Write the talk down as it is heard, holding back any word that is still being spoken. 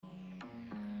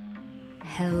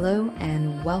Hello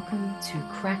and welcome to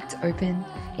Cracked Open,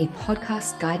 a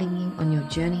podcast guiding you on your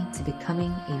journey to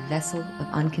becoming a vessel of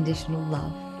unconditional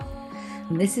love.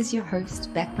 And this is your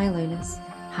host, Beck Milonas,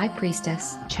 High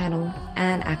Priestess, Channel,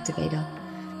 and Activator.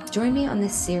 Join me on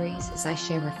this series as I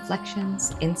share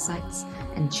reflections, insights,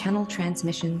 and channel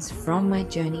transmissions from my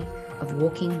journey of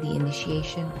walking the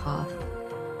initiation path.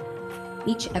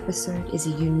 Each episode is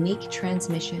a unique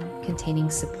transmission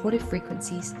containing supportive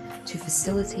frequencies to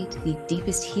facilitate the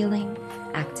deepest healing,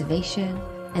 activation,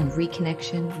 and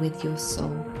reconnection with your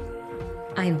soul.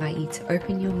 I invite you to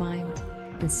open your mind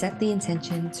and set the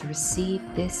intention to receive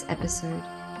this episode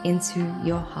into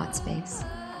your heart space.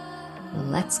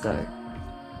 Let's go.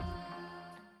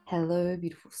 Hello,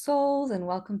 beautiful souls, and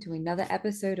welcome to another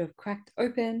episode of Cracked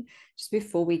Open. Just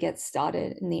before we get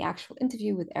started in the actual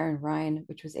interview with Erin Ryan,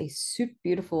 which was a super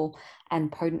beautiful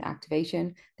and potent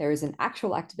activation, there is an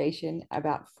actual activation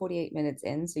about 48 minutes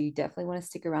in, so you definitely want to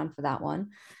stick around for that one.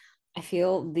 I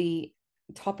feel the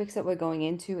topics that we're going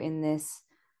into in this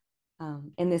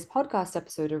podcast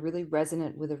episode are really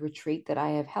resonant with a retreat that I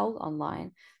have held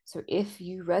online. So if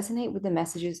you resonate with the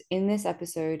messages in this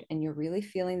episode and you're really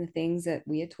feeling the things that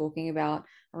we are talking about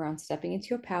around stepping into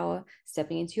your power,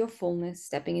 stepping into your fullness,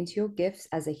 stepping into your gifts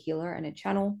as a healer and a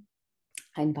channel,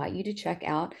 I invite you to check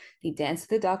out the Dance with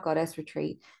the Dark Goddess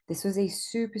retreat. This was a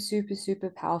super, super,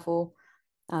 super powerful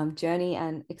journey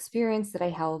and experience that I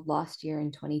held last year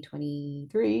in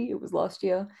 2023. It was last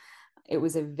year. It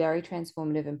was a very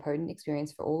transformative and potent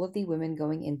experience for all of the women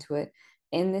going into it.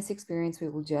 In this experience, we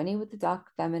will journey with the dark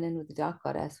feminine, with the dark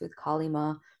goddess, with Kali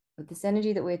Ma, with this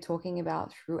energy that we're talking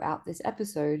about throughout this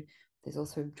episode. There's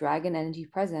also dragon energy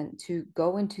present to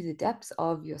go into the depths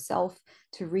of yourself,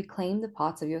 to reclaim the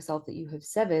parts of yourself that you have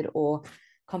severed or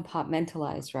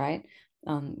compartmentalized, right?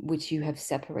 Which you have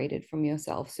separated from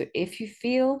yourself. So if you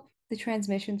feel the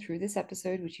transmission through this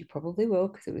episode, which you probably will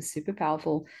because it was super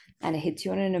powerful and it hits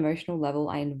you on an emotional level,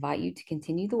 I invite you to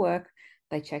continue the work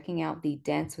by checking out the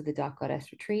Dance with the Dark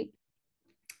Goddess retreat.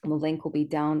 The link will be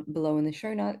down below in the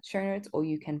show notes, or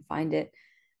you can find it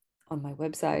on my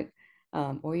website,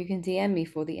 or you can DM me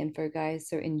for the info, guys.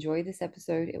 So enjoy this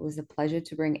episode. It was a pleasure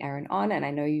to bring Erin on, and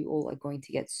I know you all are going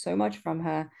to get so much from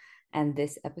her and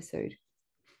this episode.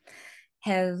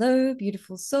 Hello,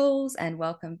 beautiful souls, and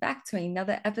welcome back to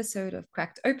another episode of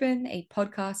Cracked Open, a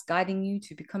podcast guiding you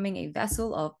to becoming a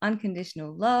vessel of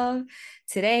unconditional love.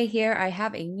 Today, here I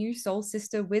have a new soul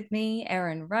sister with me,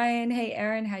 Erin Ryan. Hey,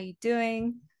 Erin, how you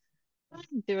doing?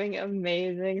 I'm doing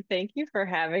amazing. Thank you for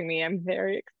having me. I'm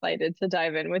very excited to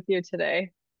dive in with you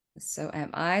today. So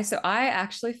am I. So I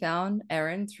actually found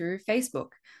Erin through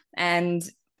Facebook, and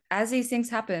as these things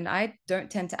happen, I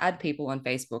don't tend to add people on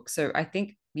Facebook. So I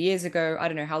think years ago, I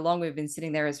don't know how long we've been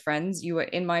sitting there as friends, you were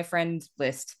in my friend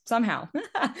list somehow.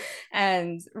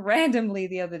 And randomly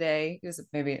the other day, it was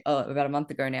maybe about a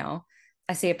month ago now,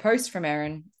 I see a post from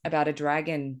Erin about a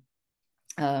dragon.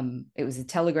 It was a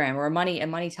telegram or a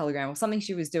money telegram or something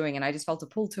she was doing, and I just felt a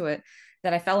pull to it.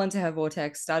 Then I fell into her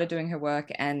vortex, started doing her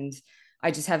work, and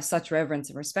I just have such reverence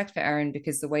and respect for Erin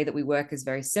because the way that we work is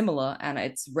very similar, and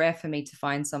it's rare for me to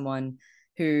find someone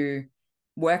who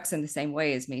works in the same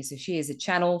way as me. So she is a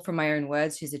channel, from my own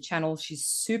words. She's a channel. She's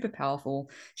super powerful.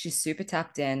 She's super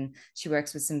tapped in. She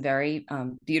works with some very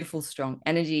beautiful, strong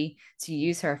energy. To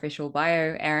use her official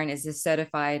bio, Erin is a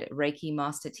certified Reiki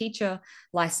master teacher,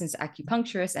 licensed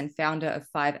acupuncturist, and founder of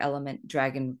Five Element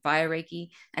Dragon Fire Reiki,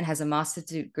 and has a master's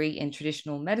degree in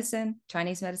traditional medicine,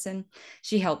 Chinese medicine.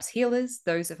 She helps healers,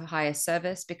 those of a higher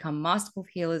service, become masterful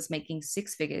healers making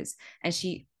six figures, and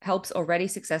she helps already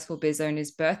successful biz owners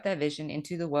birth their vision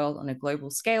into the world on a global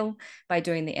scale by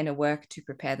doing the inner work to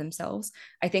prepare themselves.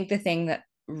 I think the thing that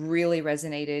really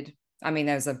resonated, I mean,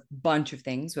 there's a bunch of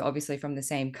things. We're obviously from the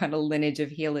same kind of lineage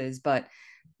of healers, but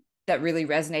that really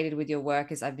resonated with your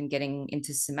work is I've been getting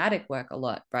into somatic work a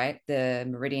lot, right? The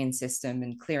meridian system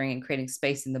and clearing and creating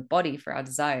space in the body for our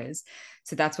desires.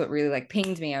 So that's what really like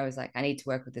pinged me. I was like, I need to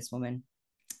work with this woman.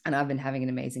 And I've been having an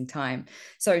amazing time.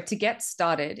 So, to get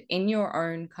started in your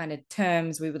own kind of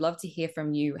terms, we would love to hear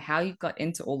from you how you got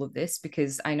into all of this,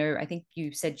 because I think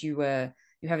you said you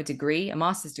have a degree, a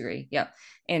master's degree, yep,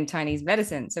 in Chinese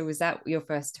medicine. So, was that your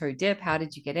first toe dip? How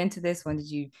did you get into this? When did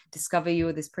you discover you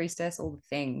were this priestess? All the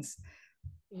things.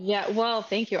 Yeah, well,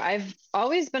 thank you. I've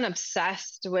always been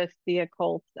obsessed with the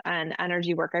occult and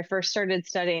energy work. I first started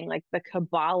studying like the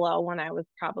Kabbalah when I was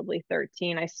probably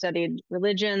 13. I studied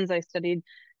religions, I studied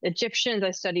Egyptians,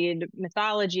 I studied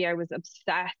mythology. I was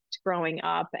obsessed growing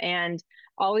up and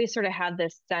always sort of had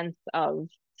this sense of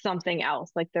something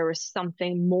else, like there was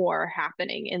something more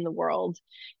happening in the world.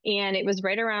 And it was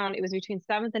right around, it was between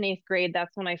seventh and eighth grade.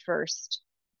 That's when I first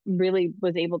really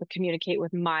was able to communicate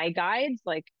with my guides.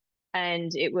 Like,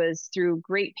 and it was through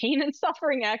great pain and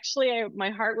suffering. Actually, my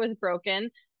heart was broken.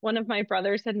 One of my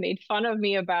brothers had made fun of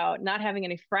me about not having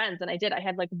any friends. And I did. I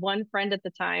had like one friend at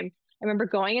the time. I remember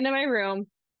going into my room,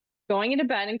 going into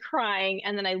bed and crying.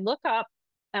 And then I look up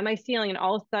at my ceiling and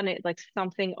all of a sudden it like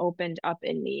something opened up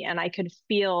in me and I could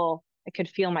feel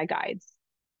my guides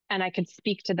and I could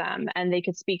speak to them and they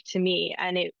could speak to me.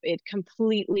 And it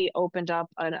completely opened up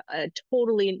a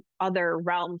totally other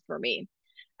realm for me.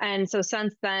 And so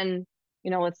since then,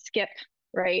 let's skip,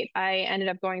 right? I ended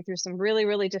up going through some really,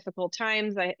 really difficult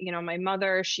times. My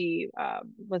mother, she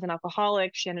was an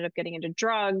alcoholic. She ended up getting into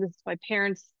drugs. My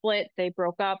parents split, they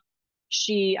broke up.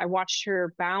 I watched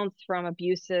her bounce from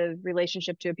abusive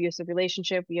relationship to abusive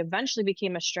relationship. We eventually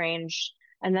became estranged.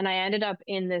 And then I ended up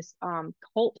in this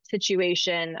cult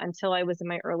situation until I was in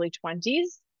my early 20s.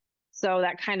 So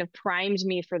that kind of primed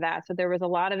me for that. So there was a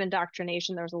lot of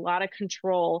indoctrination, there was a lot of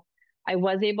control. I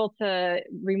was able to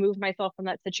remove myself from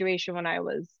that situation when I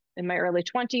was in my early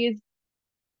 20s.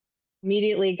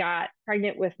 Immediately got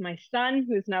pregnant with my son,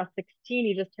 who's now 16.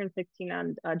 He just turned 16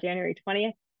 on January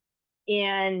 20th.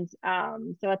 And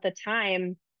so at the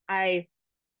time, I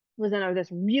was in this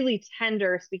really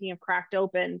tender, speaking of cracked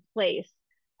open, place.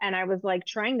 And I was like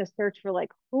trying to search for like,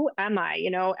 who am I?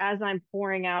 As I'm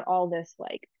pouring out all this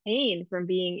like pain from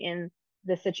being in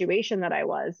the situation that I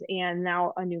was, and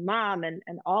now a new mom and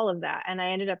all of that. And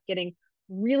I ended up getting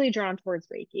really drawn towards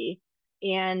Reiki.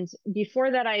 And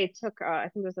before that, I took, I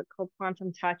think it was called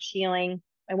quantum touch healing.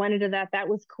 I went into that. That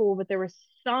was cool, but there was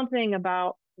something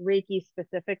about Reiki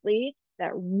specifically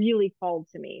that really called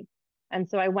to me. And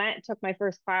so I went, took my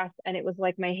first class, and it was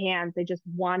like my hands, they just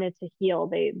wanted to heal.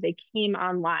 They came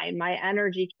online. My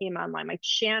energy came online. My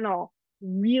channel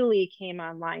really came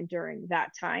online during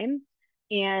that time.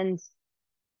 And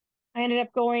I ended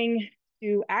up going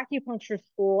to acupuncture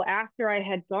school after I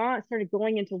had started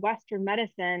going into Western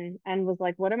medicine and was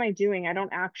like, what am I doing? I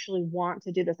don't actually want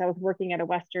to do this. I was working at a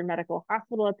Western medical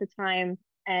hospital at the time,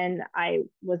 and I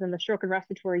was in the stroke and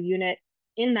respiratory unit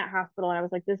in that hospital. And I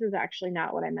was like, this is actually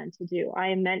not what I meant to do. I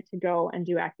am meant to go and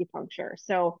do acupuncture.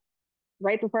 So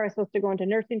right before I was supposed to go into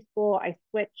nursing school, I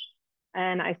switched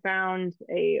and I found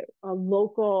a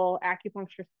local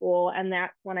acupuncture school. And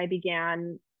that's when I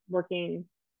began working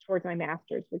towards my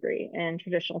master's degree in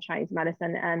traditional Chinese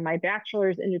medicine and my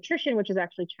bachelor's in nutrition, which is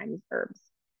actually Chinese herbs.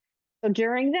 So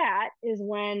during that is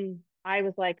when I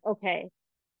was like, okay,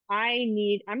 I'm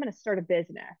going to start a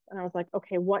business. And I was like,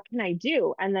 okay, what can I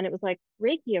do? And then it was like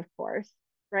Reiki, of course,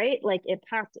 right? Like it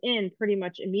popped in pretty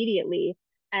much immediately.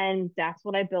 And that's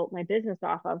what I built my business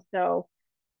off of. So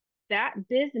that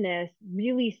business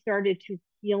really started to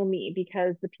heal me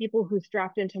because the people who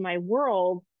dropped into my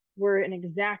world were an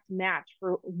exact match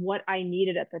for what I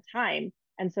needed at the time.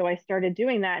 And so I started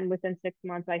doing that. And within 6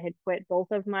 months, I had quit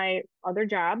both of my other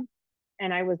jobs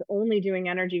and I was only doing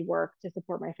energy work to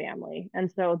support my family.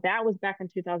 And so that was back in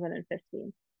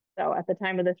 2015. So at the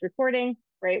time of this recording,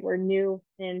 right, we're new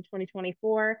in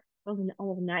 2024. That was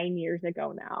almost 9 years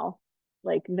ago now,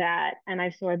 like that. And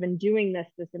I've been doing this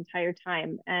entire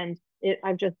time, and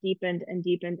I've just deepened and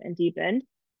deepened and deepened.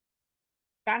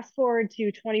 Fast forward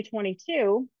to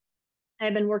 2022,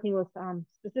 I've been working with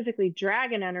specifically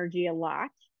dragon energy a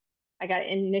lot. I got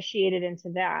initiated into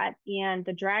that, and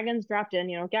the dragons dropped in.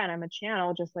 Again, I'm a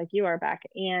channel just like you are, Beck.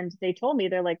 And they told me,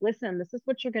 they're like, listen, this is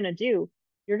what you're going to do.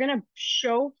 You're going to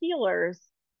show healers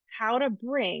how to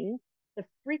bring the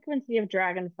frequency of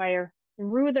dragon fire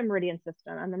through the meridian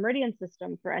system. And the meridian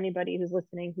system, for anybody who's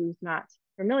listening who's not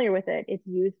familiar with it, it's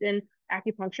used in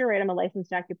acupuncture, right? I'm a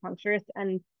licensed acupuncturist,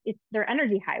 and they're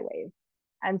energy highways.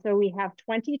 And so we have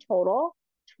 20 total.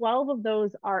 12 of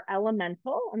those are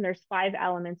elemental, and there's 5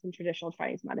 elements in traditional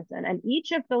Chinese medicine. And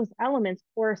each of those elements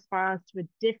corresponds to a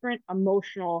different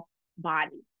emotional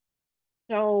body.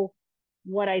 So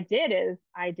what I did is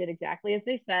I did exactly as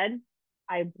they said.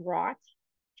 I brought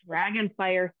dragon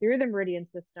fire through the meridian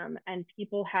system, and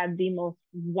people had the most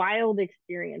wild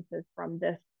experiences from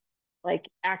this like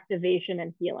activation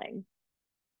and healing.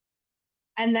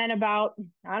 And then about,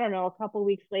 I don't know, a couple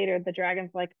weeks later, the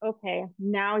dragon's like, okay,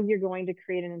 now you're going to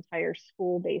create an entire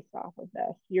school based off of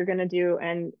this. You're going to do,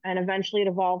 and eventually it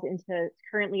evolved into,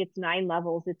 currently it's 9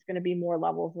 levels. It's going to be more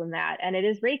levels than that. And it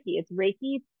is Reiki. It's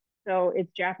Reiki. So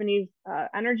it's Japanese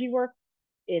energy work.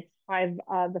 It's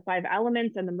the 5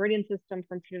 elements and the meridian system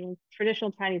from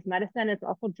traditional Chinese medicine. It's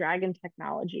also dragon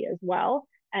technology as well,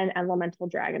 and elemental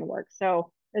dragon work.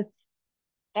 So it's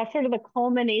that's sort of the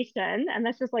culmination. And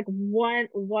that's just like one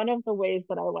of the ways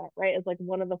that I went, right? Is like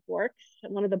one of the forks,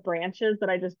 one of the branches that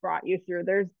I just brought you through.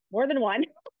 There's more than one,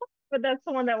 but that's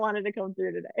the one that wanted to come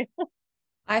through today.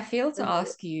 I feel to For sure.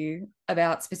 ask you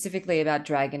about specifically about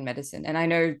dragon medicine. And I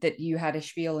know that you had a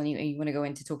spiel and you want to go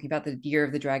into talking about the year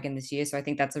of the dragon this year. So I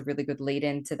think that's a really good lead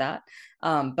into that.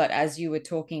 But as you were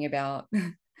talking about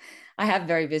I have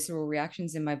very visceral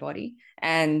reactions in my body.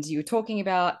 And you were talking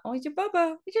about, oh, it's your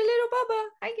Bubba, it's your little Bubba.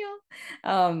 Hi,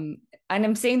 girl. Um, and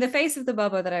I'm seeing the face of the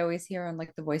Bubba that I always hear on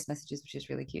like the voice messages, which is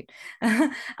really cute.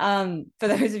 For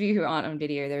those of you who aren't on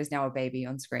video, there is now a baby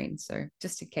on screen. So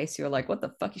just in case you're like, what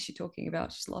the fuck is she talking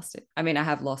about? She's lost it. I mean, I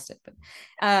have lost it,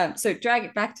 but so drag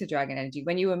it back to dragon energy.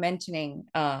 When you were mentioning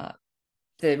the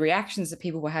reactions that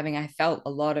people were having, I felt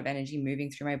a lot of energy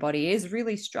moving through my body. It is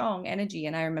really strong energy.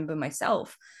 And I remember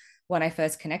myself when I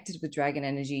first connected with dragon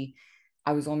energy,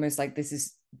 I was almost like, this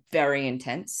is very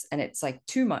intense and it's like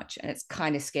too much and it's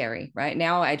kind of scary. Right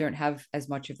now, I don't have as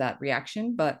much of that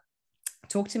reaction, but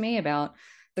talk to me about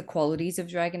the qualities of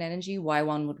dragon energy, why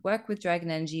one would work with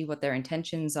dragon energy, what their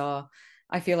intentions are.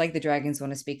 I feel like the dragons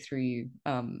want to speak through you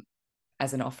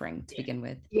as an offering to begin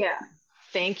with. Yeah.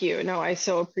 Thank you. No, I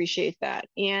so appreciate that.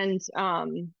 And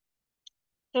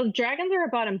so dragons are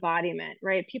about embodiment,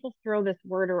 right? People throw this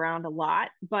word around a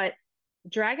lot, but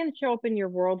dragons show up in your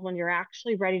world when you're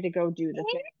actually ready to go do the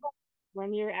thing,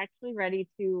 when you're actually ready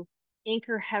to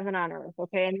anchor heaven on earth.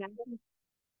 Okay. And then,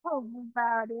 oh,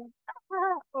 about it.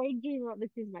 Oh,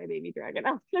 this is my baby dragon.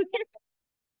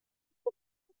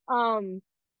 um,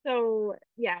 so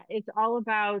yeah, it's all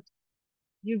about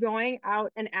you going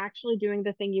out and actually doing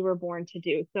the thing you were born to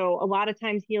do. So a lot of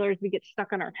times healers, we get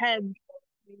stuck on our heads.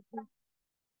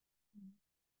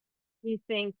 We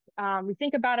think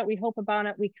about it, we hope about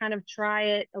it, we kind of try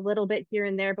it a little bit here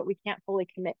and there, but we can't fully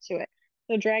commit to it.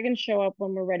 So dragons show up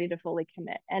when we're ready to fully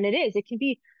commit. And it can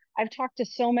be, I've talked to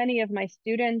so many of my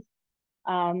students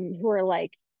who are like,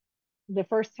 the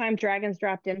first time dragons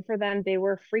dropped in for them, they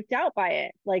were freaked out by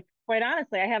it. Like, quite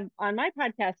honestly, I have on my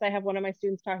podcast, I have one of my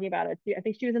students talking about it. I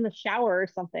think she was in the shower or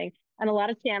something. And a lot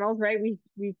of channels, right? We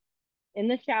in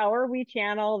the shower, we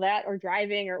channel that or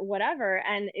driving or whatever.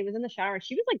 And it was in the shower and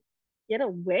she was like, get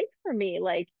away from me.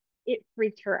 Like it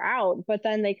freaked her out. But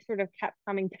then they sort of kept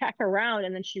coming back around.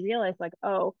 And then she realized, like,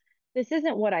 oh, this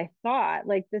isn't what I thought.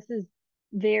 Like,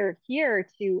 they're here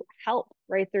to help,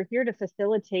 right? They're here to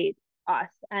facilitate us.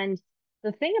 And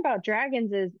the thing about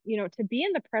dragons is, to be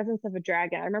in the presence of a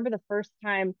dragon, I remember the first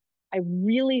time I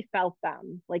really felt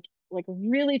them, like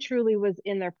really truly was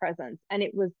in their presence. And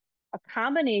it was a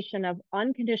combination of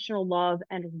unconditional love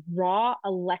and raw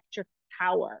electric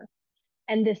power.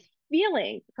 And this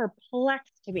feeling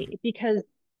perplexed me because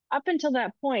up until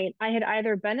that point, I had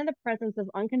either been in the presence of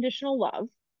unconditional love,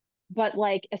 but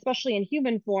like, especially in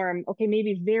human form, okay,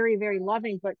 maybe very, very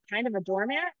loving, but kind of a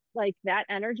doormat, like that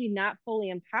energy not fully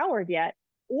empowered yet.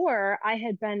 Or I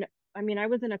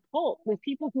was in a cult with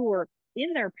people who were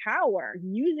in their power,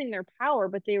 using their power,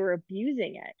 but they were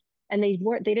abusing it. And they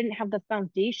didn't have the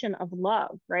foundation of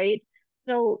love, right?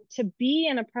 So to be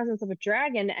in the presence of a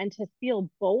dragon and to feel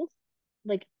both,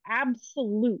 like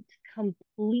absolute,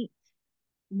 complete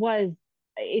was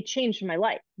it changed my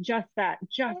life. Just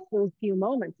those few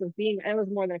moments of being, it was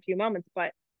more than a few moments,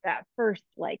 but that first,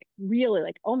 like, really,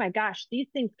 like, oh my gosh, these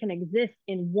things can exist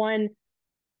in one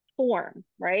form,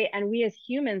 right? And we as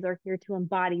humans are here to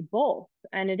embody both.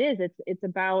 And it's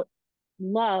about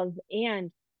love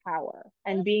and power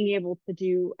and being able to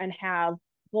do and have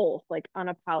both, like,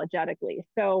 unapologetically.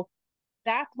 So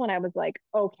that's when I was like,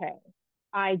 okay,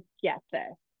 I get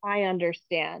this. I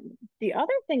understand. The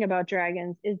other thing about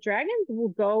dragons is dragons will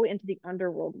go into the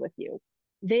underworld with you.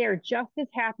 They are just as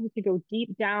happy to go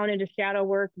deep down into shadow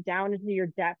work, down into your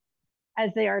depths, as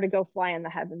they are to go fly in the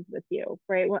heavens with you,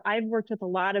 right? When I've worked with a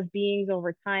lot of beings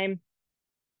over time,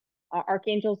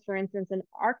 archangels, for instance, and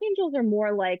archangels are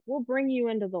more like, we'll bring you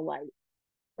into the light,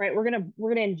 right? We're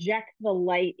gonna inject the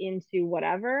light into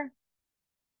whatever.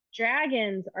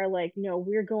 Dragons are like, no,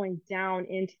 we're going down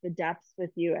into the depths with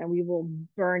you and we will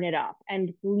burn it up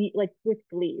and like with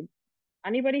glee.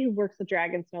 Anybody who works with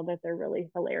dragons know that they're really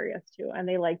hilarious too. And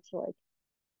they like to like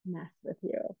mess with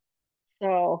you.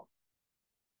 So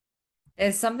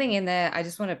There's something in there. I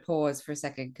just want to pause for a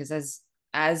second because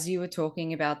as you were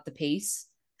talking about the piece,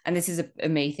 and this is a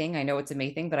me thing. I know it's a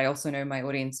me thing, but I also know my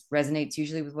audience resonates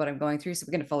usually with what I'm going through. So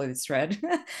we're going to follow this thread.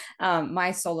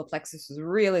 My solar plexus was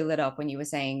really lit up when you were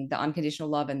saying the unconditional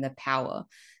love and the power,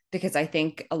 because I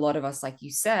think a lot of us, like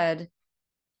you said,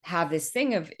 have this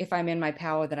thing of if I'm in my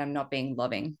power that I'm not being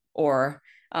loving or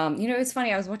it's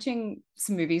funny. I was watching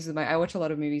some movies with I watch a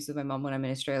lot of movies with my mom when I'm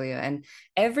in Australia, and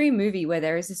every movie where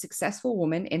there is a successful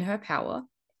woman in her power,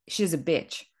 she's a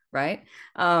bitch, right?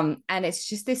 And it's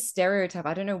just this stereotype.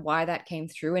 I don't know why that came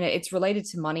through, and it's related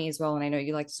to money as well. And I know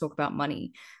you like to talk about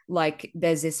money. Like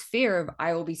there's this fear of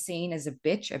I will be seen as a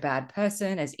bitch, a bad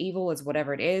person, as evil, as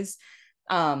whatever it is.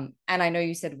 And I know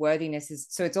you said worthiness is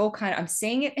so it's all kind of I'm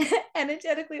seeing it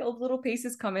energetically, all little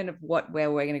pieces come in of where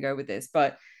we're gonna go with this,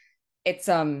 but it's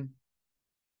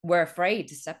we're afraid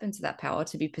to step into that power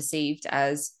to be perceived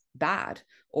as bad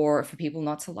or for people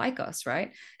not to like us,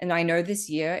 right? And I know this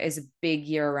year is a big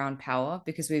year around power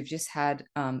because we've just had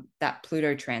that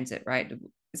Pluto transit, right?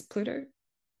 Is Pluto?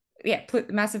 Yeah,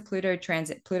 massive Pluto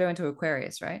transit, Pluto into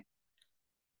Aquarius, right?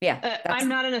 Yeah, that's I'm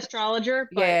not an astrologer,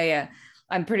 but yeah.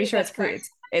 I'm pretty sure that's correct.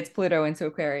 it's Pluto into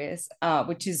Aquarius,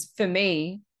 which is for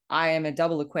me. I am a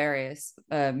double Aquarius,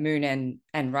 moon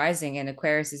and rising, and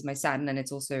Aquarius is my Saturn, and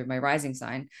it's also my rising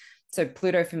sign. So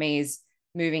Pluto for me is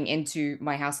moving into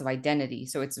my house of identity.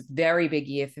 So it's a very big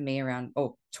year for me around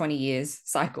 20 years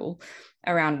cycle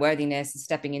around worthiness and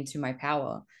stepping into my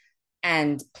power.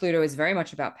 And Pluto is very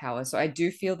much about power. So I do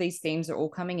feel these themes are all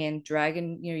coming in.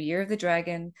 Dragon, year of the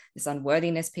dragon, this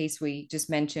unworthiness piece we just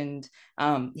mentioned,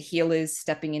 healers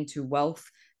stepping into wealth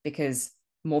because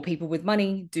more people with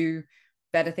money do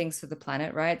better things for the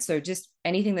planet, right? So just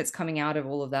anything that's coming out of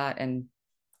all of that and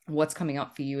what's coming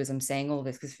up for you as I'm saying all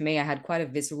this. Because for me, I had quite a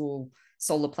visceral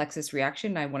solar plexus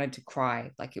reaction. I wanted to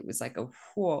cry. Like it was like a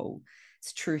whoa,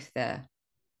 it's truth there.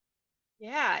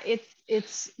 Yeah,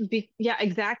 yeah,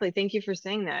 exactly. Thank you for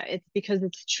saying that. It's because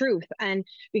it's truth, and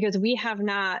because we have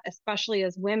not, especially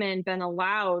as women, been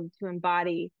allowed to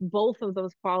embody both of those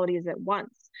qualities at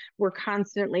once. We're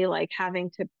constantly like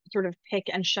having to sort of pick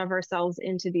and shove ourselves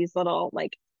into these little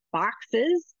like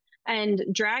boxes, and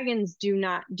dragons do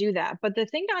not do that. But the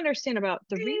thing to understand about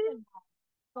the reason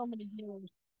why so many healers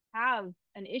have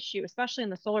an issue, especially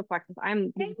in the solar plexus,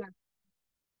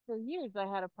 for years I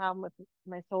had a problem with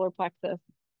my solar plexus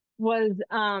was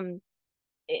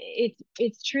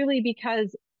it's truly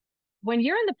because when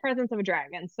you're in the presence of a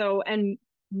dragon, so and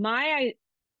my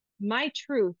my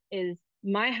truth is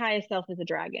my highest self is a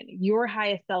dragon, your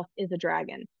highest self is a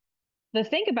dragon. The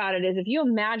thing about it is if you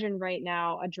imagine right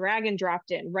now a dragon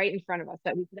dropped in right in front of us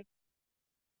that we could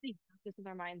see this with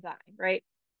our mind's eye, right?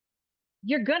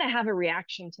 You're going to have a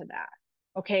reaction to that.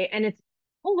 Okay. And it's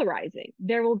polarizing.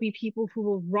 There will be people who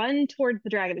will run towards the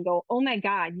dragon and go, oh my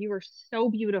God, you are so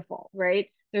beautiful. Right.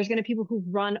 There's going to be people who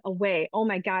run away. Oh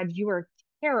my God, you are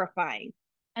terrifying.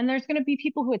 And there's going to be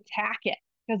people who attack it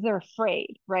because they're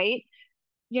afraid. Right.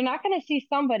 You're not going to see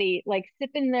somebody like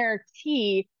sipping their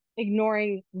tea,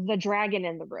 ignoring the dragon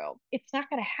in the room. It's not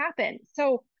going to happen.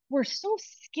 So we're so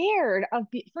scared of,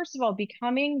 first of all,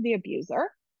 becoming the abuser,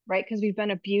 right? Because we've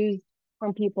been abused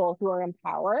from people who are in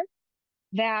power,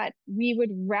 that we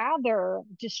would rather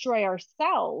destroy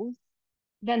ourselves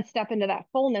than step into that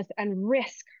fullness and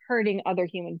risk hurting other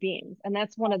human beings. And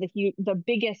that's one of the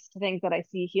biggest things that I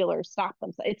see healers stop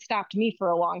themselves. It stopped me for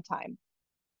a long time.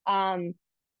 Um,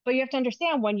 but you have to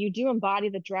understand when you do embody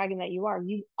the dragon that you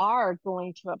are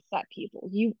going to upset people.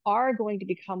 You are going to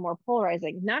become more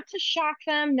polarizing, not to shock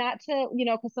them, not to,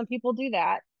 because some people do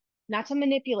that, not to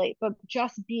manipulate, but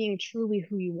just being truly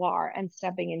who you are and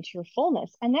stepping into your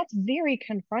fullness. And that's very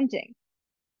confronting.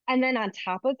 And then on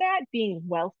top of that, being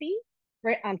wealthy,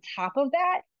 right? On top of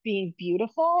that, being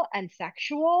beautiful and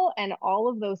sexual and all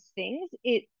of those things,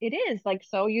 it is like,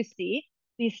 so you see,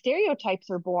 these stereotypes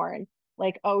are born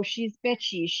like, oh, she's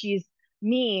bitchy, she's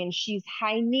mean, she's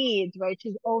high needs, right?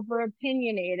 She's over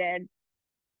opinionated,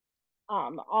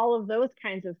 all of those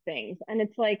kinds of things. And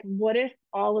it's like, what if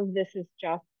all of this is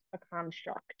just a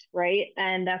construct, right?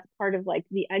 And that's part of like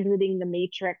the exiting the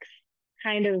matrix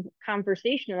kind of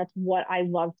conversation. And that's what I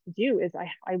love to do is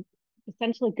I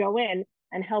essentially go in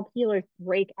and help healers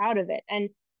break out of it. And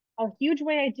a huge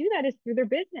way I do that is through their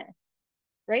business,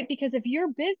 right? Because if your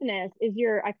business is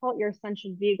I call it your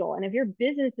ascension vehicle, and if your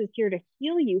business is here to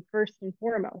heal you first and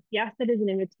foremost, yes, it is an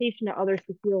invitation to others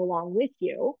to heal along with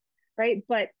you, right?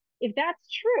 But if that's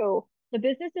true, the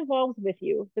business evolves with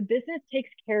you. The business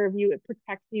takes care of you, it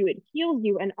protects you, it heals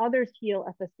you, and others heal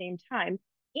at the same time.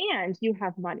 And you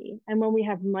have money. And when we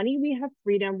have money, we have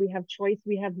freedom, we have choice,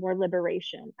 we have more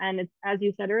liberation. And it's, as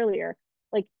you said earlier,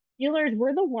 like healers,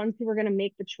 we're the ones who are going to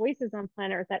make the choices on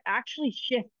planet Earth that actually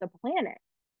shift the planet,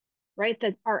 right?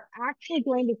 That are actually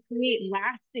going to create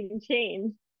lasting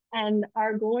change and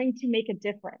are going to make a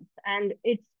difference. And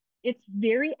it's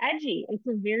very edgy. It's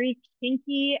a very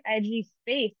kinky, edgy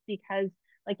space because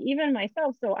Like even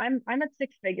myself, so I'm at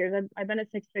six figures. I've been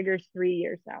at six figures 3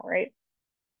 years now, right?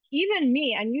 Even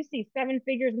me, and you see seven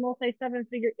figures, multi seven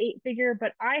figure, eight figure,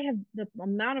 but I have the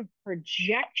amount of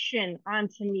projection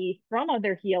onto me from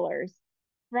other healers,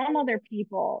 from other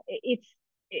people. It's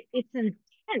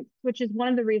intense, which is one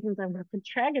of the reasons I work with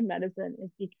dragon medicine,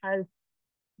 is because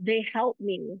they help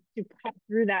me to cut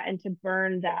through that and to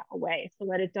burn that away so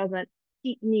that it doesn't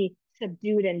keep me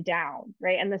subdued and down,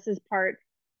 right? And this is part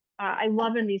I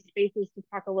love in these spaces to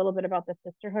talk a little bit about the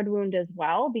sisterhood wound as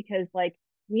well, because like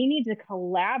we need to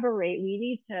collaborate. We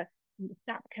need to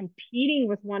stop competing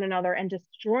with one another and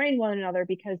destroying one another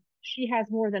because she has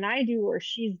more than I do, or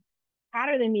she's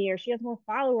hotter than me, or she has more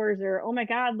followers, or oh my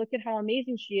God, look at how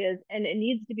amazing she is. And it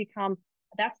needs to become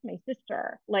that's my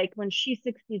sister. Like when she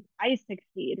succeeds, I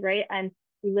succeed, right? And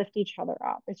we lift each other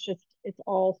up. It's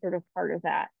all sort of part of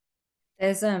that.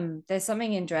 There's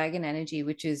something in dragon energy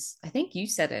which is, I think you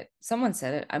said it, someone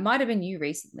said it, I might have been you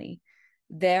recently.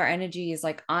 Their energy is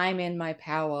like, I'm in my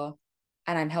power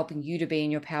and I'm helping you to be in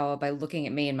your power by looking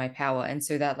at me in my power. And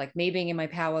so that like me being in my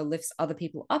power lifts other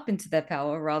people up into their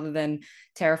power rather than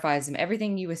terrifies them.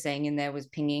 Everything you were saying in there was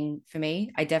pinging for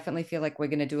me. I definitely feel like we're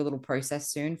going to do a little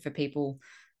process soon for people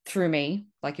through me.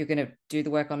 Like you're going to do the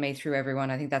work on me through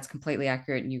everyone. I think that's completely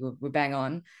accurate. And you were bang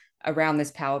on around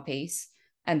this power piece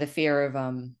and the fear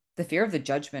of the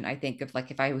judgment. I think of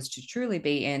like if I was to truly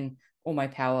be in all my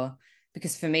power,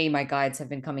 because for me my guides have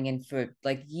been coming in for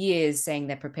like years saying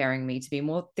they're preparing me to be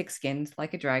more thick-skinned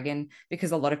like a dragon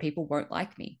because a lot of people won't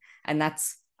like me. And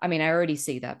that's, I mean, I already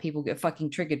see that people get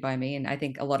fucking triggered by me, and I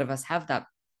think a lot of us have that,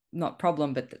 not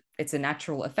problem, but it's a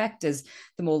natural effect. As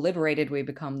the more liberated we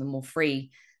become, the more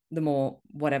free, the more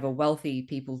whatever wealthy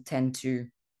people tend to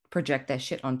project their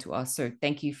shit onto us. So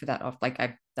thank you for that. Off, like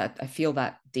I feel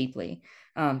that deeply.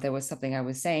 There was something I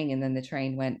was saying, and then the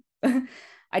train went.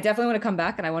 I definitely want to come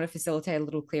back, and I want to facilitate a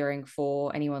little clearing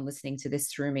for anyone listening to this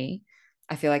through me.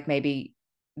 I feel like maybe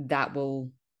that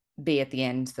will be at the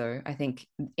end, though. I think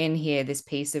in here, this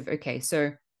piece of okay,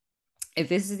 so if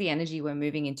this is the energy we're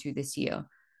moving into this year,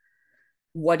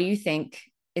 what do you think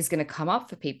is going to come up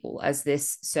for people as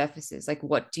this surfaces? Like,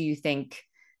 what do you think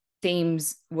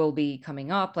themes will be coming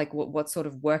up? Like, what sort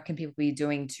of work can people be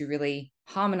doing to really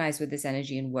harmonize with this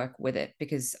energy and work with it?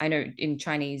 Because I know in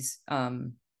Chinese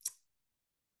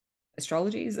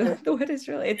astrology is Oh, the word is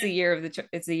really, it's a year of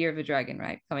it's a year of the dragon,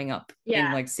 right? Coming up in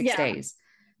yeah, like six yeah. days.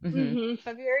 Mm-hmm.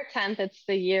 February 10th, it's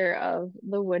the year of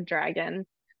the wood dragon.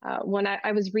 When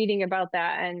I was reading about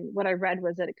that, and what I read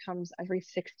was that it comes every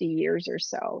 60 years or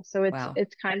so. So Wow.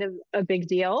 it's kind of a big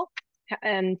deal,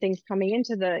 and things coming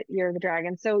into the year of the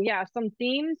dragon. So yeah, some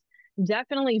themes,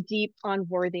 definitely deep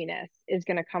unworthiness is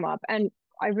going to come up. And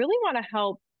I really want to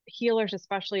help healers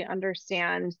especially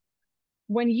understand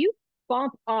when you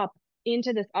bump up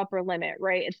into this upper limit,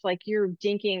 right? It's like you're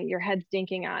dinking, your head's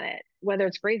dinking on it, whether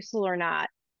it's graceful or not.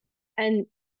 And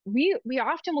we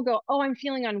often will go, "Oh, I'm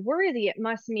feeling unworthy. It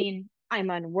must mean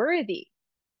I'm unworthy."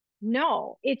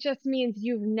 No, it just means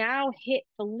you've now hit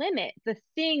the limit, the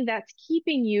thing that's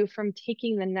keeping you from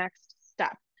taking the next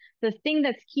step, the thing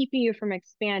that's keeping you from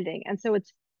expanding. And so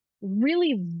it's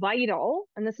really vital,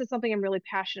 and this is something I'm really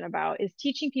passionate about, is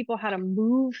teaching people how to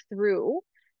move through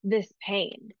this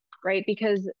pain, right?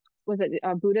 Because was it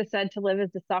Buddha said to live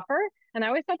is to suffer? And I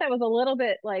always thought that was a little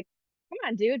bit like, come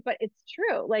on, dude, but it's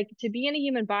true. Like to be in a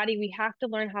human body, we have to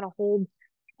learn how to hold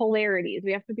polarities.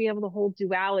 We have to be able to hold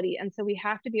duality. And so we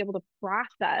have to be able to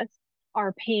process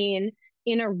our pain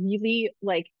in a really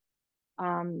like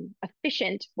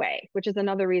efficient way, which is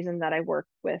another reason that I work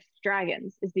with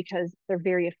dragons, is because they're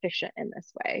very efficient in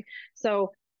this way.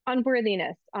 So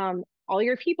unworthiness, all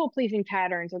your people pleasing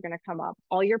patterns are going to come up.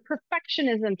 All your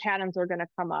perfectionism patterns are going to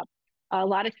come up. A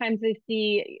lot of times I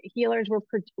see healers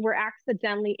we're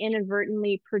accidentally,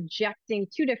 inadvertently projecting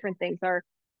two different things. Our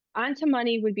onto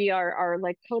money would be our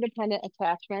like codependent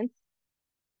attachments.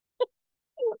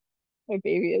 My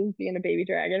baby is being a baby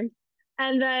dragon.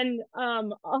 And then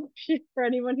for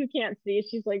anyone who can't see,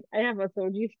 she's like, I have a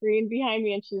Soji screen behind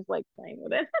me and she's like playing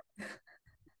with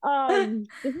it.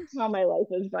 This is how my life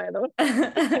is, by the way.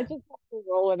 I just have to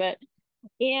roll with it.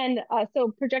 And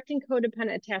so projecting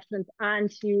codependent attachments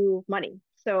onto money.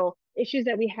 So issues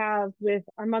that we have with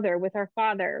our mother, with our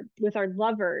father, with our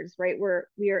lovers, right? Where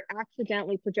we are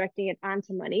accidentally projecting it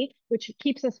onto money, which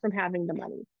keeps us from having the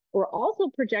money. We're also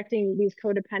projecting these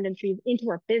codependencies into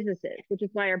our businesses, which is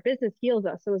why our business heals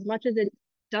us. So as much as it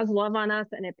does love on us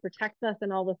and it protects us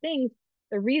and all the things,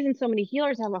 the reason so many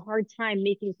healers have a hard time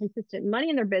making consistent money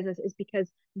in their business is because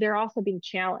they're also being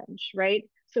challenged, right?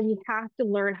 So we have to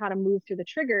learn how to move through the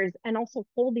triggers and also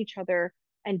hold each other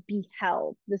and be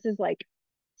held. This is like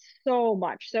so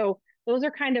much. So those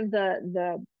are kind of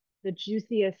the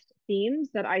juiciest themes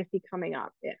that I see coming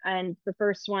up. And the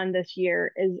first one this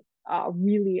year is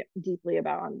really deeply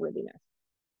about unworthiness.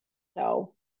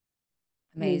 So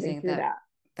moving Amazing. through That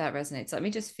that. that resonates. Let me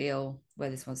just feel where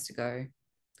this wants to go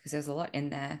because there's a lot in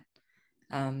there.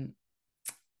 Um,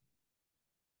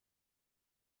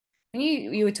 when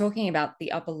you were talking about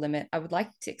the upper limit, I would like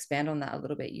to expand on that a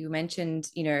little bit. You mentioned,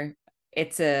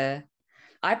 it's a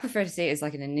I prefer to see it as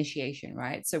like an initiation,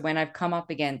 right? So when I've come up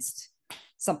against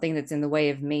something that's in the way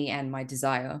of me and my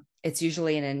desire, it's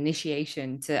usually an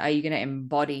initiation to, are you going to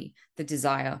embody the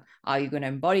desire? Are you going to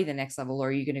embody the next level, or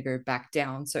are you going to go back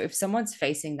down? So if someone's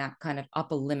facing that kind of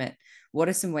upper limit, what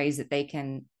are some ways that they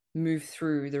can move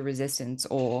through the resistance?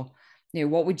 Or,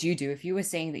 what would you do if you were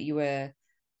seeing that you were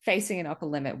facing an upper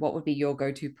limit? What would be your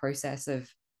go-to process of,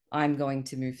 I'm going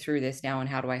to move through this now, and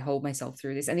how do I hold myself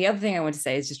through this? And the other thing I want to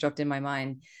say is just dropped in my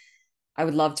mind. I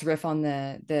would love to riff on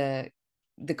the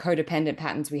codependent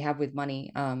patterns we have with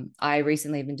money. I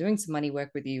recently have been doing some money work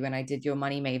with you, and I did your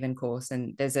Money Maven course,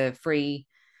 and there's a free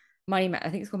money. I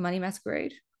think it's called Money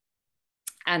Masquerade,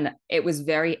 and it was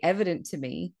very evident to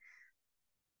me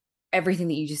everything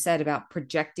that you just said about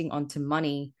projecting onto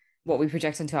money what we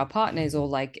project onto our partners, or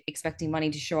like expecting money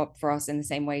to show up for us in the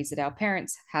same ways that our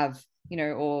parents have,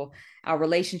 or our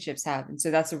relationships have. And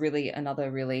so that's another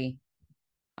really,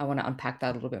 I want to unpack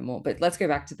that a little bit more. But let's go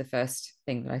back to the first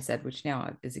thing that I said, which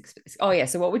now is, oh yeah.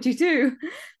 So what would you do?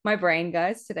 My brain,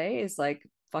 guys, today is like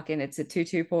fucking. It's a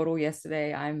 2-2 portal.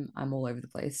 Yesterday, I'm all over the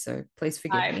place. So please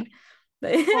forgive I me.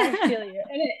 I feel you.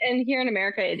 And here in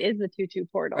America, it is the 2-2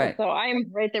 portal. Right. So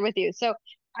I'm right there with you. So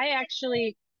I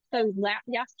actually,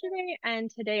 yesterday and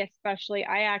today especially,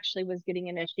 I actually was getting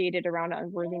initiated around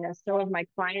unworthiness. So of my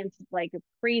clients, like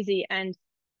crazy. And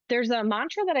there's a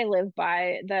mantra that I live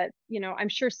by that, I'm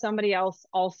sure somebody else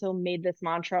also made this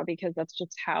mantra because that's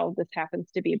just how this happens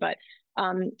to be. But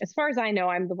as far as I know,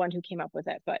 I'm the one who came up with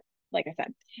it. But like I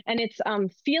said, and it's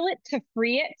feel it to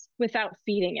free it without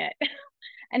feeding it.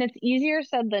 And it's easier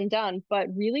said than done, but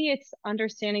really it's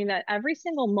understanding that every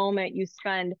single moment you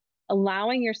spend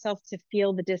allowing yourself to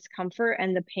feel the discomfort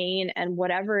and the pain and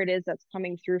whatever it is that's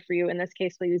coming through for you. In this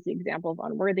case, we'll use the example of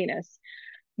unworthiness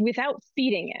without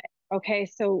feeding it. Okay.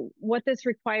 So what this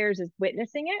requires is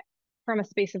witnessing it from a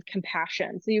space of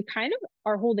compassion. So you kind of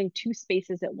are holding two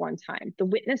spaces at one time, the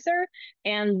witnesser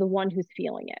and the one who's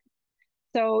feeling it.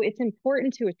 So it's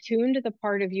important to attune to the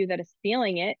part of you that is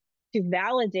feeling it, to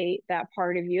validate that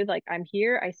part of you. Like, I'm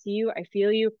here, I see you, I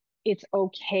feel you. It's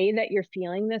okay that you're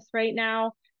feeling this right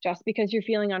now. Just because you're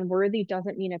feeling unworthy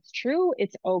doesn't mean it's true.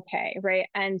 It's okay, right?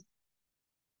 And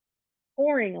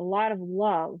pouring a lot of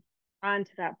love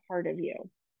onto that part of you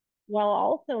while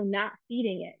also not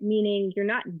feeding it, meaning you're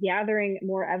not gathering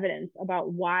more evidence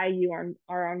about why you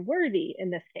are unworthy in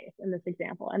this case, in this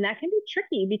example. And that can be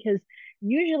tricky because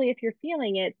usually if you're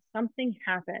feeling it, something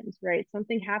happens, right?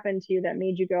 Something happened to you that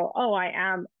made you go, oh, I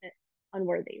am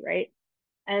unworthy, right?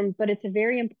 But it's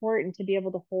very important to be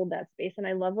able to hold that space. And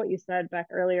I love what you said back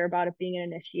earlier about it being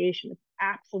an initiation. It's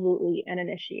absolutely an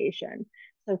initiation.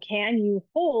 So can you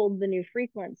hold the new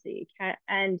frequency?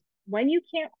 And when you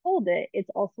can't hold it, it's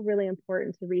also really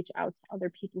important to reach out to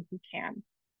other people who can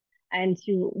and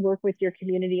to work with your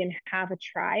community and have a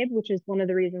tribe, which is one of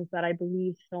the reasons that I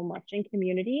believe so much in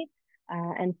community,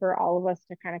 and for all of us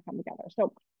to kind of come together.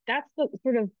 So that's the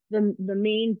sort of the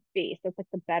main base. That's like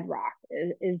the bedrock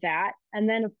is that. And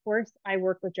then of course I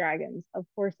work with dragons. Of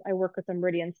course I work with the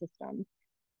meridian system.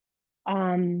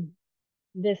 Um,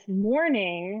 this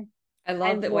morning, I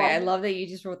love that. Wait, I love that you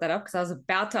just brought that up because I was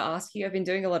about to ask you. I've been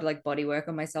doing a lot of like body work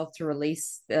on myself to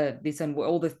release this and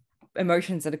all the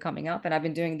emotions that are coming up, and I've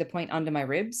been doing the point under my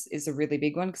ribs is a really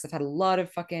big one because I've had a lot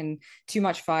of fucking too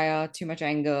much fire, too much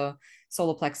anger,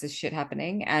 solar plexus shit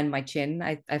happening, and my chin.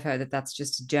 I've heard that that's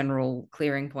just a general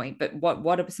clearing point. But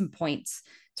what are some points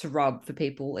to rub for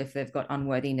people if they've got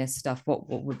unworthiness stuff? What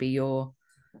would be your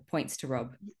points to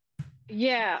rub?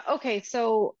 Yeah. Okay.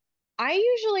 So I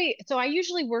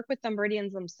usually work with the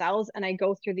meridians themselves and I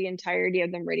go through the entirety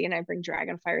of the meridian. I bring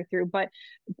dragon fire through, but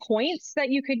points that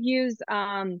you could use,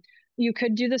 you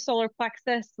could do the solar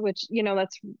plexus, which,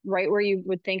 that's right where you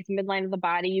would think the midline of the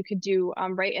body. You could do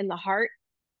right in the heart,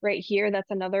 right here.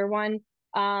 That's another one.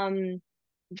 Um,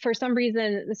 for some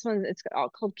reason, this one it's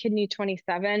called kidney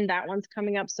 27. That one's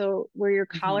coming up. So where your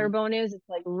Mm-hmm. collarbone is, it's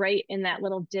like right in that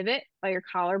little divot by your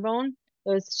collarbone.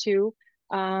 Those two.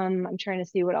 I'm trying to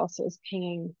see what else is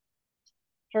pinging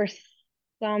for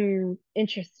some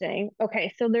interesting.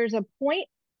 Okay, so there's a point.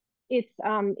 It's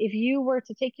if you were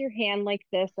to take your hand like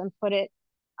this and put it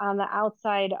on the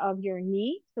outside of your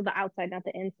knee. So the outside, not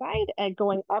the inside, and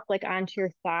going up like onto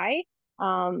your thigh.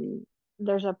 Um,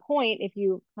 there's a point if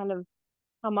you kind of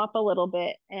come up a little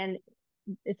bit and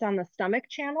it's on the stomach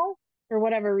channel for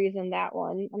whatever reason, that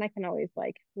one. And I can always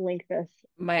like link this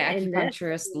My in this.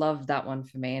 acupuncturist loved that one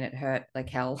for me and it hurt like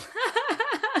hell.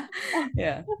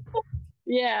 Yeah.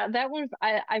 Yeah, that one's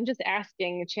I'm just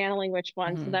asking, channeling which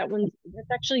one. So Hmm. that one's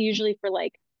that's actually usually for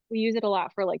like we use it a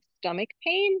lot for like stomach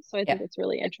pain. So I think Yeah. it's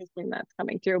really interesting that's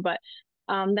coming through. But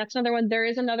that's another one. There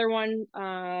is another one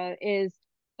is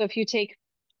so if you take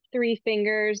three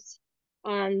fingers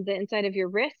on the inside of your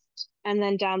wrist and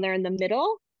then down there in the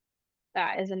middle,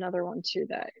 that is another one too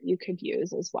that you could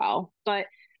use as well. But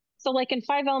so like in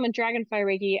five element dragonfly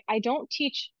Reiki, I don't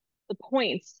teach the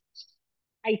points.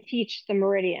 I teach the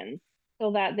meridians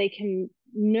so that they can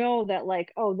know that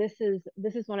like, oh, this is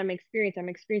what I'm experiencing. I'm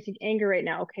experiencing anger right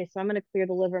now. Okay, so I'm going to clear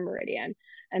the liver meridian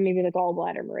and maybe the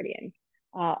gallbladder meridian.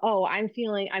 Oh,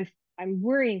 I'm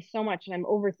worrying so much and I'm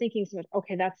overthinking so much.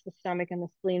 Okay, that's the stomach and the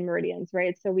spleen meridians,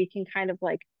 right? So we can kind of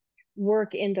like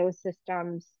work in those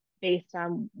systems based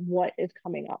on what is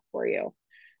coming up for you.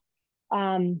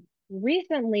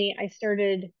 Recently, I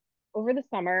started over the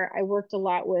summer, I worked a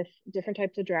lot with different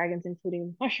types of dragons,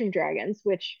 including mushroom dragons,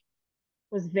 which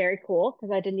was very cool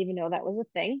because I didn't even know that was a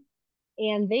thing.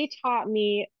 And they taught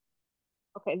me,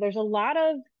 okay, there's a lot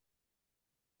of,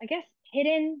 I guess,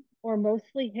 hidden or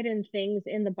mostly hidden things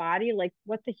in the body, like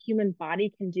what the human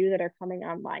body can do that are coming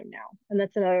online now. And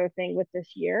that's another thing with this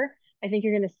year. I think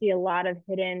you're going to see a lot of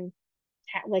hidden,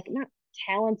 like not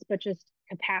talents, but just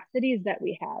capacities that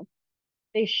we have.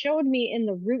 They showed me in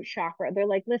the root chakra. They're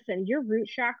like, listen, your root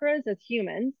chakras as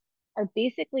humans are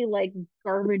basically like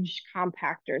garbage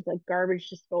compactors, like garbage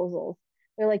disposals.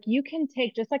 They're like, you can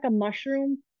take just like a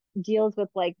mushroom deals with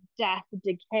like death,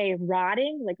 decay,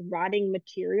 rotting, like rotting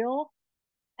material,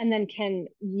 and then can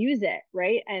use it,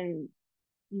 right? And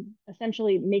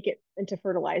essentially make it into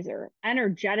fertilizer.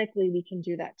 Energetically, we can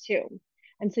do that too.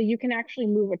 And so you can actually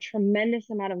move a tremendous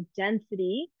amount of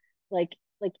density, like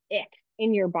ick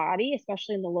in your body,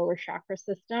 especially in the lower chakra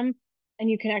system. And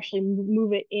you can actually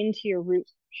move it into your root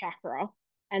chakra.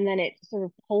 And then it sort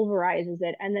of pulverizes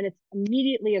it. And then it's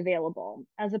immediately available,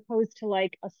 as opposed to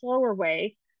like a slower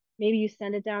way. Maybe you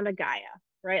send it down to Gaia,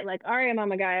 right? Like, all right,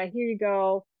 Mama Gaia, here you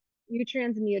go, you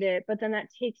transmute it, but then that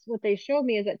takes what they showed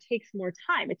me is that takes more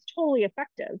time. It's totally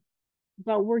effective,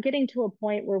 but we're getting to a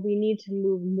point where we need to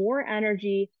move more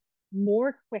energy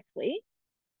more quickly.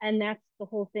 And that's the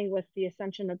whole thing with the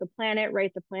ascension of the planet,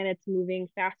 right? The planet's moving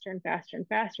faster and faster and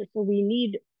faster. So we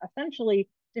need essentially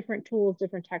different tools,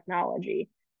 different technology.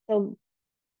 So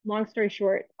long story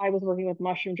short, I was working with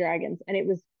mushroom dragons and it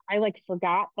was, I like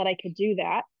forgot that I could do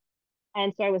that.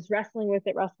 And so I was wrestling with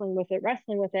it, wrestling with it,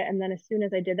 wrestling with it. And then as soon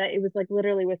as I did that, it was like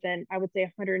literally within, I would say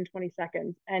 120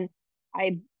 seconds. And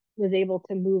I was able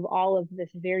to move all of this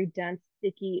very dense,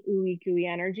 sticky, ooey gooey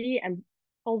energy and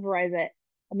pulverize it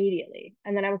immediately.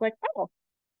 And then I was like, oh,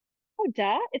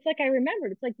 duh. It's like I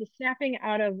remembered. It's like the snapping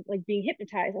out of like being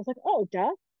hypnotized. I was like, oh,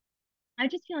 duh. I'm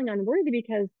just feeling unworthy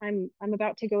because I'm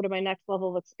about to go to my next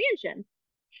level of expansion.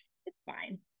 It's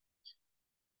fine.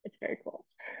 It's very cool.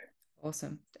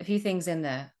 Awesome. A few things in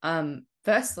there.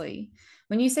 Firstly,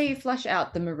 when you say you flush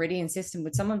out the meridian system,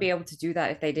 would someone be able to do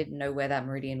that if they didn't know where that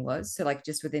meridian was? So, like,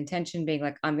 just with intention being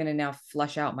like, I'm going to now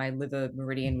flush out my liver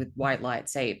meridian with white light,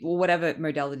 say, or whatever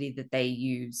modality that they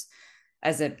use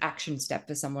as an action step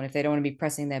for someone if they don't want to be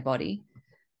pressing their body.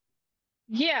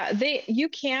 Yeah, you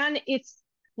can. It's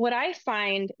what I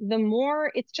find the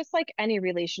more it's just like any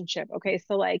relationship. Okay,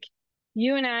 so like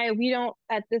you and I, we don't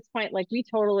at this point like we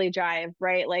totally jive,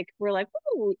 right? Like we're like,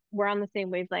 oh, we're on the same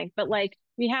wavelength, but like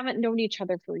we haven't known each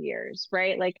other for years,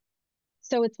 right? Like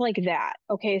so it's like that.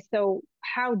 Okay, so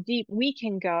how deep we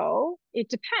can go, it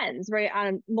depends, right,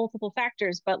 on multiple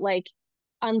factors, but like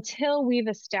until we've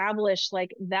established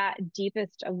like that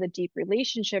deepest of the deep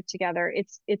relationship together,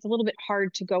 it's a little bit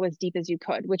hard to go as deep as you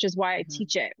could, which is why I Mhm.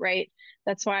 teach it, right?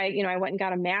 That's why, I went and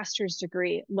got a master's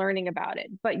degree learning about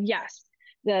it. But yes,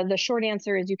 the short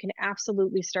answer is you can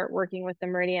absolutely start working with the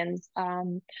meridians.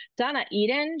 Donna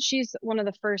Eden, she's one of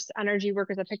the first energy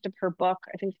workers. I picked up her book.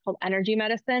 I think it's called Energy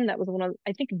Medicine. That was one of,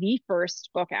 I think, the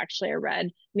first book actually I read,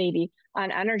 maybe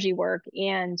on energy work.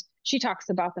 And she talks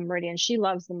about the meridians. She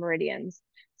loves the meridians.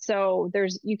 So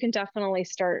you can definitely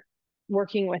start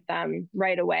working with them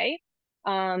right away.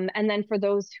 And then for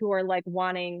those who are like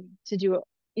wanting to do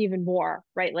even more,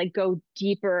 right? Like go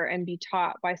deeper and be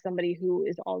taught by somebody who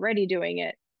is already doing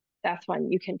it. That's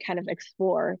when you can kind of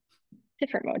explore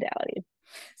different modalities.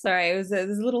 Sorry, it was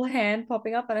this little hand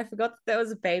popping up, and I forgot that there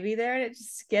was a baby there, and it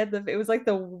just scared them. It was like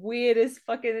the weirdest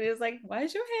fucking. It was like, why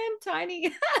is your hand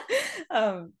tiny?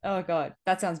 Oh God,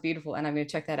 that sounds beautiful, and I'm gonna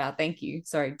check that out. Thank you.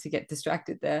 Sorry to get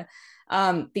distracted there.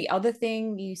 The other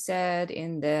thing you said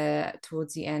in there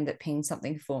towards the end that pinged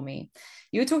something for me,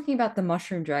 you were talking about the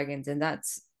mushroom dragons, and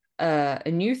that's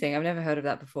a new thing. I've never heard of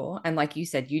that before. And like you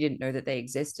said, you didn't know that they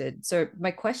existed. So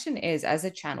my question is, as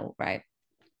a channel, right?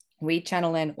 We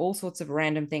channel in all sorts of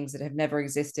random things that have never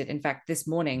existed. In fact, this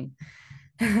morning,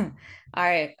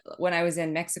 I when I was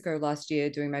in Mexico last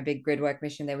year doing my big grid work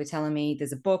mission, they were telling me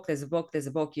there's a book, there's a book, there's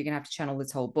a book. You're gonna have to channel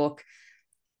this whole book.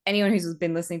 Anyone who's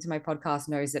been listening to my podcast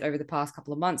knows that over the past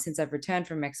couple of months since I've returned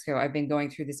from Mexico, I've been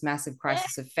going through this massive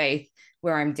crisis of faith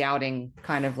where I'm doubting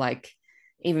kind of like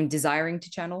even desiring to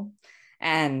channel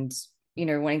and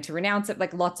wanting to renounce it.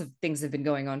 Like lots of things have been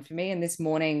going on for me. And this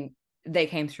morning they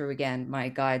came through again, my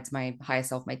guides, my higher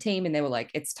self, my team, and they were like,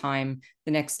 it's time.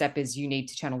 The next step is you need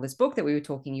to channel this book that we were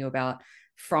talking to you about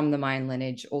from the Mayan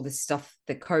lineage, all this stuff,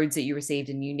 the codes that you received,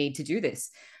 and you need to do this.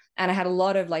 And I had a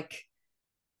lot of like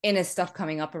inner stuff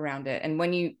coming up around it. And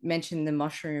when you mentioned the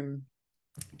mushroom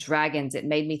dragons, it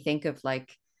made me think of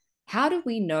like, how do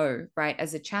we know, right,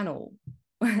 as a channel,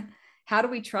 how do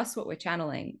we trust what we're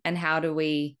channeling, and how do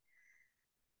we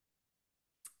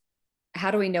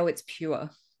know it's pure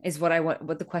is what I want.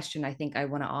 What the question I think I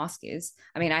want to ask is,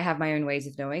 I mean, I have my own ways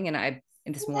of knowing, and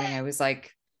this morning I was like,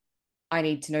 I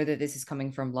need to know that this is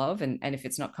coming from love. And if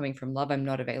it's not coming from love, I'm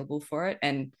not available for it.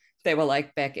 And they were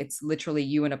like, Beck, it's literally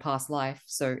you in a past life.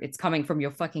 So it's coming from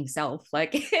your fucking self.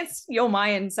 Like it's your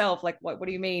Mayan self. Like, what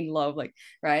do you mean, love? Like,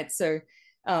 right. So,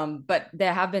 but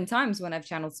there have been times when I've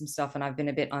channeled some stuff and I've been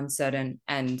a bit uncertain,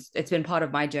 and it's been part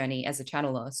of my journey as a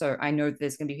channeler. So I know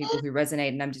there's going to be people who resonate,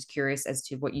 and I'm just curious as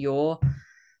to what your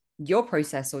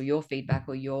process or your feedback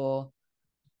or your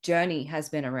journey has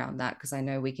been around that, because I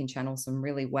know we can channel some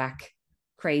really whack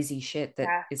crazy shit that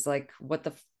Yeah. is like what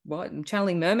I'm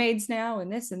channeling mermaids now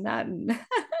and this and that and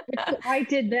I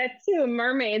did that too.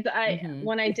 Mermaids. mm-hmm.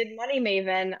 When I did Money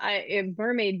Maven, a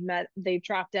mermaid met they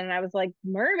dropped in, and I was like,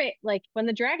 mermaid. Like when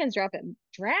the dragons drop in,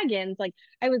 dragons. Like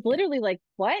I was literally like,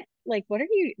 what? Like what are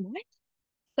you? What?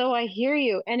 So I hear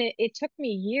you. And it took me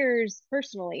years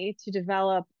personally to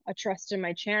develop a trust in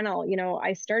my channel.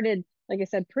 I started, like I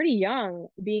said, pretty young,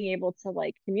 being able to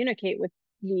like communicate with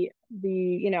the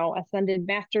ascended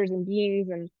masters and beings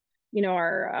and,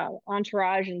 our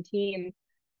entourage and team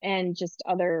and just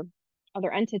other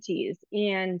entities.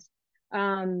 And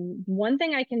one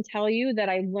thing I can tell you that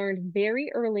I learned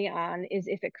very early on is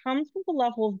if it comes from the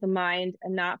level of the mind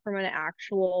and not from an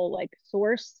actual like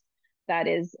source that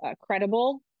is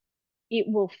credible, it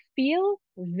will feel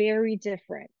very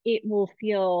different. It will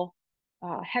feel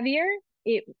heavier.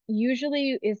 It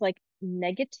usually is like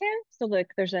negative. So like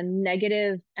there's a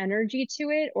negative energy to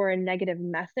it or a negative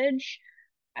message.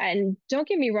 And don't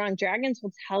get me wrong, dragons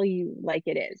will tell you like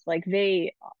it is. Like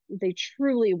they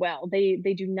truly will. They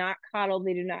do not coddle.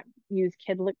 They do not use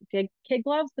kid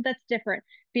gloves, but that's different.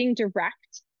 Being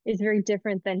direct is very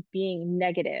different than being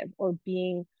negative or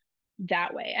being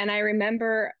that way. And I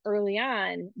remember early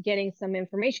on getting some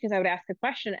information because I would ask a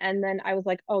question and then I was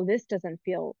like, oh, this doesn't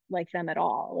feel like them at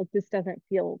all. Like this doesn't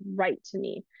feel right to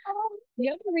me. The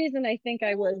other reason I think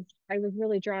I was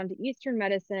really drawn to Eastern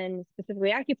medicine,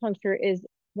 specifically acupuncture, is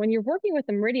when you're working with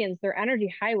the meridians, they're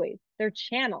energy highways, they're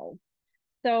channels.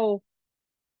 So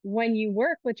when you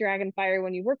work with Dragonfire,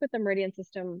 when you work with the meridian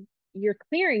system, you're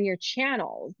clearing your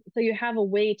channels. So you have a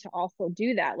way to also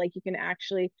do that. Like you can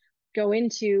actually go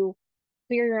into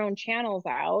clear your own channels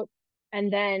out,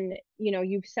 and then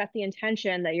you've set the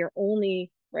intention that you're only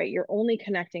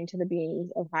connecting to the beings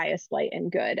of highest light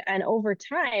and good, and over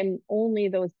time only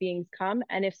those beings come,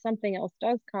 and if something else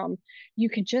does come, you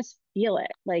could just feel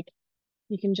it, like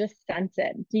you can just sense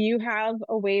it. Do you have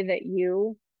a way that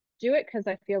you do it? Because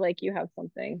I feel like you have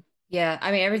something. Yeah,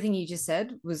 I mean, everything you just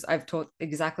said was I've taught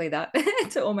exactly that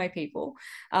to all my people.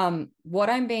 What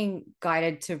I'm being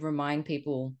guided to remind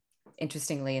people,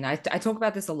 interestingly, and I talk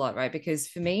about this a lot, right? Because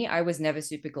for me, I was never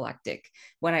super galactic.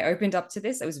 When I opened up to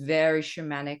this, I was very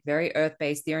shamanic, very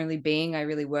earth-based. The only being I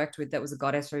really worked with that was a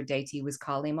goddess or a deity was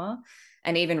Kalima.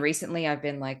 And even recently, I've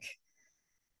been like,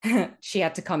 she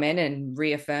had to come in and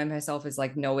reaffirm herself as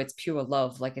like, no, it's pure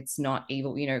love, like it's not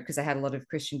evil, because I had a lot of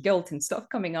Christian guilt and stuff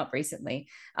coming up recently.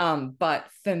 But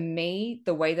for me,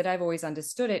 the way that I've always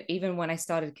understood it, even when I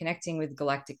started connecting with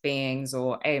galactic beings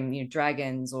or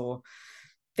dragons or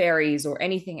fairies or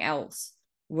anything else,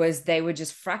 was they were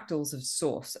just fractals of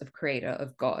source, of creator,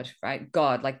 of God, right?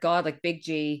 God, like big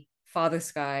G, Father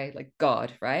Sky, like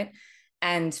God, right?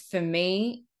 And for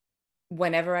me,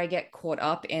 whenever I get caught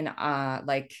up in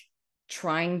like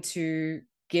trying to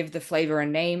give the flavor a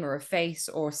name or a face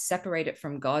or separate it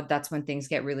from God, that's when things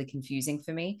get really confusing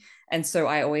for me. And so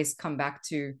I always come back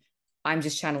to I'm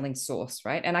just channeling source,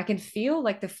 right? And I can feel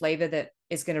like the flavor that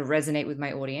is going to resonate with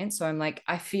my audience. So I'm like,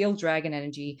 I feel dragon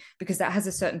energy because that has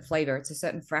a certain flavor. It's a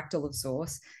certain fractal of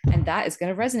source. And that is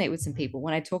going to resonate with some people.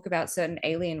 When I talk about certain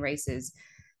alien races,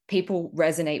 people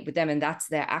resonate with them and that's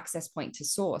their access point to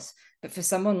source. But for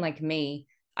someone like me,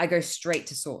 I go straight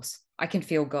to source. I can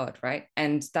feel God, right?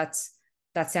 And that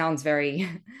sounds very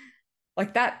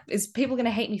like that is people going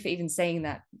to hate me for even saying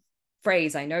that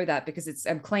phrase. I know that because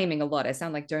I'm claiming a lot. I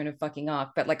sound like Joan of fucking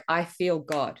Arc, but like I feel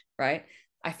God, right?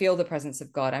 I feel the presence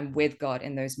of God. I'm with God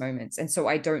in those moments. And so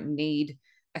I don't need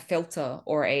a filter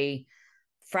or a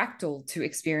fractal to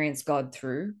experience God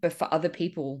through. But for other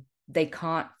people, they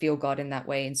can't feel God in that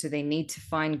way. And so they need to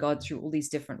find God through all these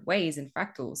different ways and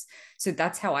fractals. So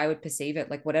that's how I would perceive it.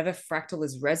 Like whatever fractal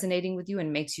is resonating with you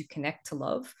and makes you connect to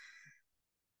love,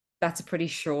 that's a pretty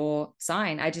sure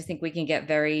sign. I just think we can get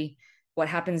what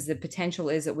happens, the potential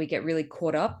is that we get really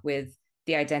caught up with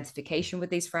the identification with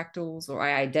these fractals, or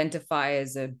I identify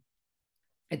as a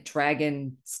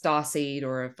dragon starseed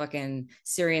or a fucking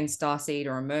Syrian starseed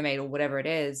or a mermaid or whatever it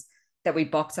is, that we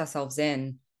box ourselves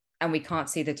in and we can't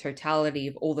see the totality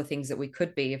of all the things that we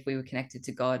could be if we were connected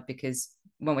to God. Because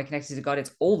when we're connected to God,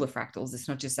 it's all the fractals. It's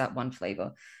not just that one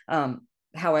flavor.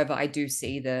 However, I do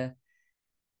see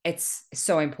it's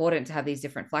so important to have these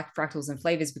different fractals and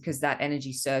flavors because that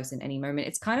energy serves in any moment.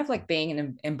 It's kind of like being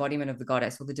an embodiment of the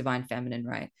goddess or the divine feminine,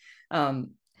 right?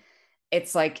 Um,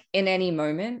 it's like in any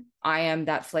moment, I am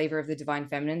that flavor of the divine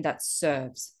feminine that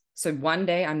serves. So one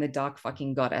day I'm the dark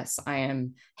fucking goddess. I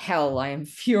am hell. I am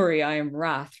fury. I am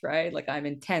wrath, right? Like I'm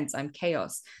intense. I'm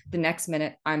chaos. The next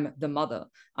minute, I'm the mother.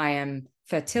 I am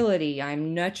fertility.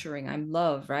 I'm nurturing. I'm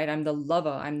love, right? I'm the lover.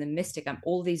 I'm the mystic. I'm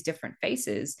all these different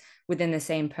faces within the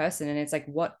same person. And it's like,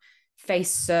 what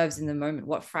face serves in the moment,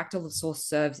 what fractal of source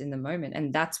serves in the moment.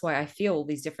 And that's why I feel all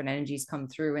these different energies come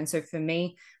through. And so for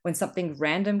me, when something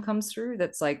random comes through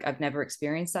that's like I've never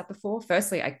experienced that before,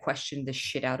 firstly, I question the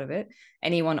shit out of it.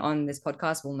 Anyone on this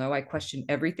podcast will know I question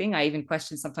everything. I even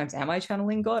question sometimes, am I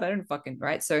channeling God? I don't fucking,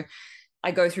 right? So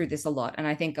I go through this a lot. And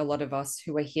I think a lot of us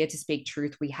who are here to speak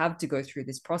truth, we have to go through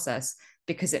this process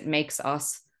because it makes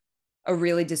us a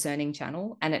really discerning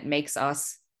channel and it makes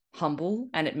us humble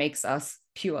and it makes us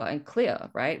pure and clear,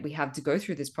 right? We have to go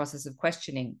through this process of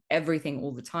questioning everything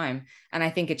all the time. And I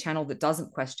think a channel that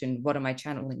doesn't question what am I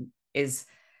channeling is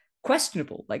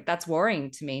questionable. Like that's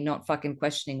worrying to me, not fucking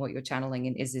questioning what you're channeling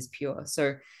and is this pure.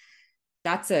 So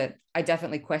I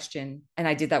definitely question. And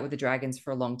I did that with the dragons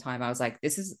for a long time. I was like,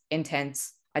 this is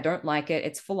intense. I don't like it.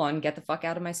 It's full on. Get the fuck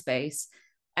out of my space.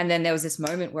 And then there was this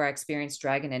moment where I experienced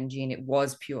dragon energy and it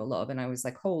was pure love. And I was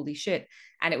like, holy shit.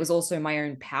 And it was also my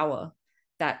own power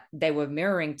that they were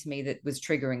mirroring to me that was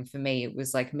triggering for me. It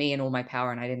was like me and all my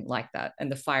power. And I didn't like that.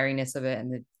 And the fieriness of it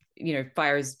and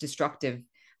fire is destructive,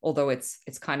 although it's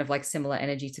kind of like similar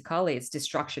energy to Kali. It's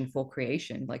destruction for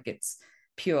creation. Like it's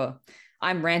pure.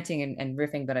 I'm ranting and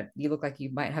riffing, but you look like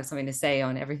you might have something to say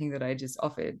on everything that I just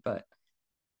offered. But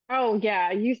Oh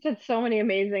yeah, you said so many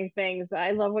amazing things.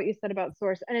 I love what you said about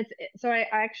source. And so I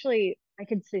actually I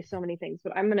could say so many things,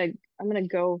 but I'm gonna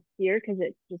go here because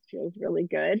it just feels really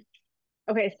good.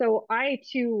 Okay, so I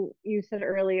too, you said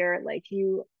earlier, like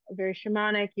you are very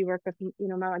shamanic, you work with,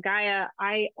 Mama Gaia.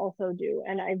 I also do,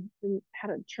 and had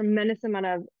a tremendous amount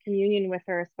of communion with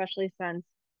her, especially since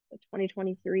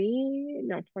 2023,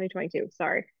 no, 2022,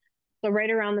 sorry. So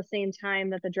right around the same time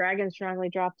that the dragon strongly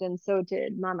dropped in, so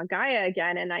did Mama Gaia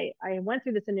again. And I went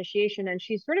through this initiation, and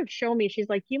she sort of showed me, she's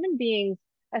like, human beings,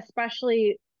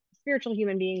 especially spiritual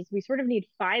human beings, we sort of need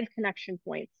five connection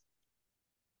points.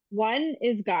 One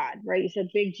is God, right? You said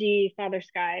big G, Father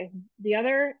Sky. The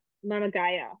other, Mama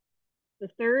Gaia. The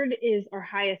third is our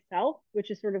highest self,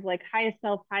 which is sort of like highest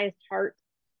self, highest heart.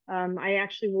 I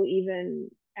actually will even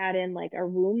add in like a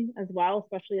room as well,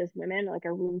 especially as women, like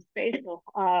a room space. So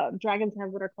dragons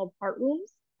have what are called heart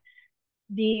rooms.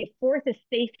 The fourth is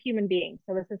safe human beings.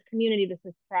 So this is community, this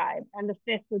is tribe. And the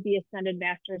fifth would be ascended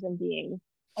masters and beings.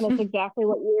 And that's exactly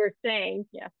what you were saying.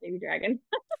 Yes, baby dragon.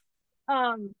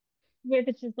 um with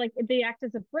it's just like they act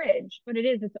as a bridge, but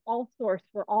it's all source,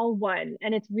 we're all one.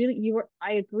 And it's really,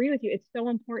 I agree with you, it's so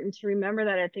important to remember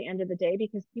that at the end of the day,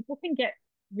 because people can get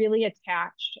really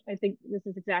attached. I think this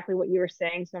is exactly what you were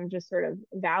saying, so I'm just sort of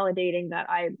validating that.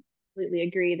 I completely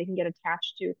agree, they can get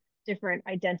attached to different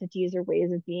identities or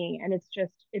ways of being, and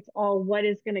it's all what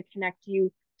is going to connect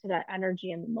you to that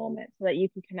energy in the moment so that you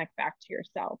can connect back to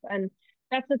yourself. And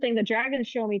that's the thing the dragons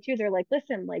show me too. They're like,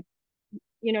 listen, like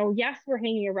yes, we're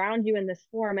hanging around you in this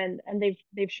form, and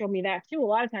they've shown me that too. A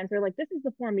lot of times they're like, this is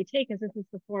the form we take, because this is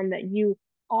the form that you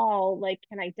all like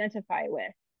can identify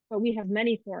with. But we have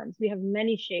many forms, we have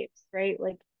many shapes, right?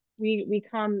 Like we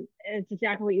come, it's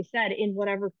exactly what you said, in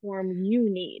whatever form you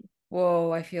need.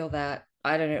 Whoa, I feel that.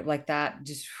 I don't know, like that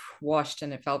just washed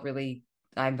and it felt really,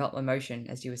 I felt emotion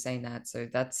as you were saying that. So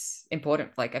that's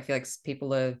important. Like, I feel like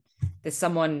people are, there's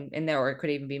someone in there, or it could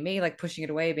even be me, like pushing it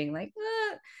away, being like,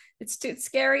 it's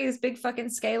scary, this big fucking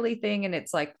scaly thing. And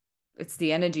it's like, it's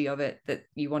the energy of it that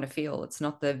you want to feel. It's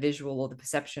not the visual or the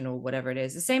perception or whatever it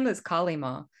is. The same as Kali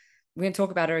Ma. We're going to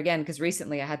talk about her again because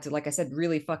recently I had to, like I said,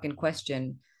 really fucking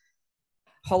question,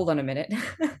 hold on a minute.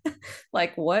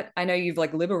 Like, what? I know you've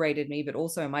like liberated me, but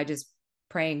also am I just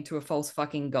praying to a false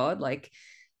fucking god? Like,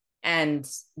 and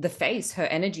the face, her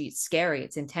energy, it's scary,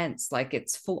 it's intense, like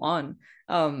it's full on.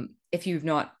 If you've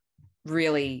not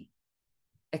really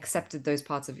accepted those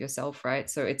parts of yourself, right?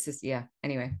 So it's just, yeah.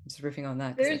 Anyway, just riffing on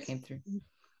that because that There's came through.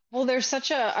 Well, there's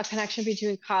such a connection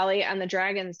between Kali and the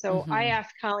dragons. So I Mm-hmm.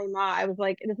 asked Kali Ma, I was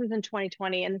like, this is in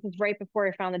 2020, and this is right before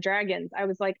I found the dragons. I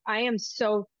was like, I am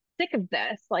so sick of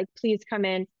this. Like, please come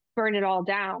in, burn it all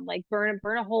down, like burn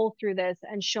a hole through this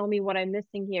and show me what I'm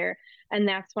missing here. And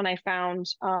that's when I found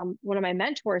one of my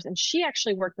mentors, and she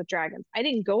actually worked with dragons. I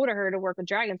didn't go to her to work with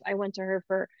dragons. I went to her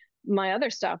for my other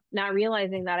stuff, not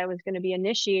realizing that I was going to be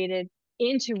initiated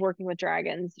into working with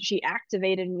dragons. She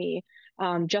activated me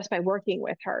just by working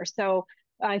with her. So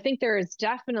I think there is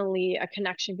definitely a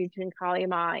connection between Kali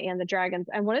Ma and the dragons.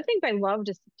 And one of the things I love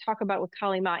to talk about with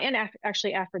Kali Ma and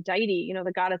actually Aphrodite,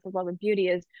 the goddess of love and beauty,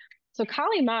 is so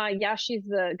Kali Ma, yes, she's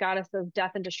the goddess of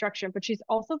death and destruction, but she's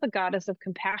also the goddess of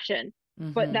compassion.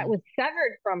 But that Mm-hmm. was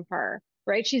severed from her,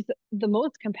 right? She's the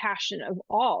most compassionate of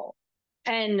all.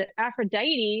 And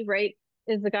Aphrodite, right,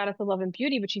 is the goddess of love and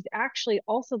beauty, but she's actually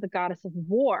also the goddess of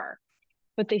war,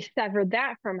 but they severed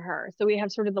that from her. So we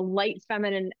have sort of the light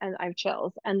feminine, and I have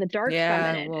chills, and the dark Yeah,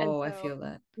 feminine. And whoa, I so, feel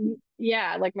that.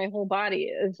 yeah, like my whole body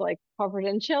is like covered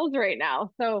in chills right now.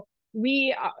 So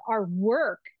our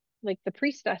work, like the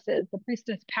priestess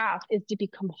path is to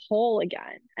become whole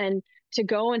again and to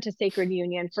go into sacred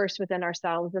union first within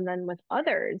ourselves and then with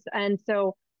others. And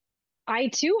so I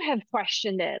too have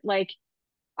questioned it. Like,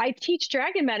 I teach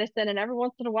dragon medicine, and every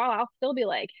once in a while I'll still be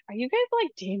like, are you guys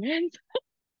like demons?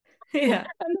 Yeah.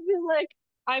 And they're like,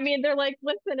 I mean, they're like,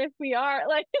 listen, if we are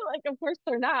like, of course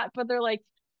they're not, but they're like,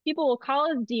 people will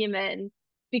call us demon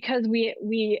because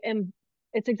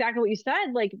it's exactly what you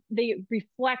said. Like, they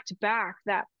reflect back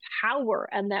that power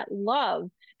and that love.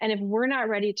 And if we're not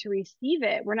ready to receive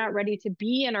it, we're not ready to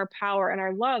be in our power and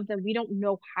our love, then we don't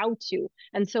know how to.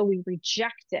 And so we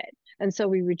reject it. And so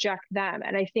we reject them.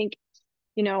 And I think,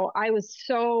 I was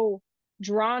so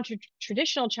drawn to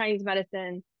traditional Chinese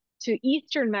medicine, to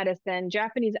Eastern medicine,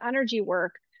 Japanese energy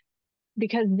work,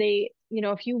 because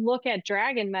if you look at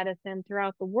dragon medicine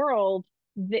throughout the world,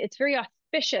 it's very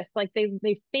auspicious. Like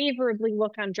they favorably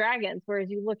look on dragons,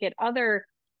 whereas you look at other,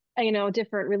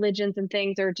 different religions and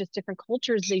things, or just different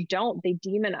cultures, they don't. They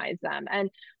demonize them.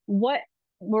 And what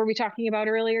were we talking about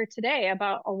earlier today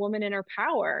about a woman in her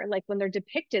power? Like when they're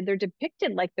depicted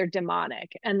like they're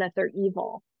demonic and that they're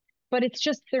evil. But it's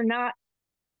just they're not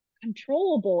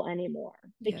controllable anymore.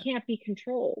 They Yeah. can't be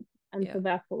controlled. And so Yeah.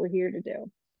 that's what we're here to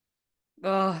do.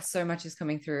 Oh, so much is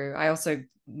coming through. I also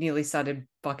nearly started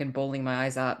fucking bawling my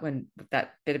eyes out when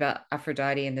that bit about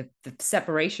Aphrodite and the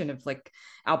separation of like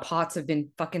our parts have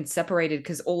been fucking separated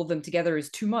because all of them together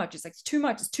is too much. It's like it's too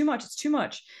much, it's too much, it's too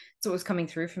much. So it was coming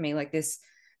through for me like this.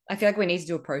 I feel like we need to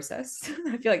do a process.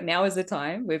 I feel like now is the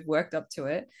time. We've worked up to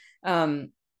it.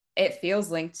 It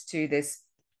feels linked to this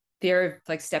fear of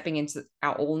like stepping into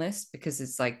our allness because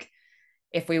it's like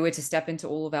if we were to step into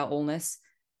all of our allness,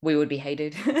 we would be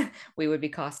hated, we would be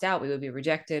cast out, we would be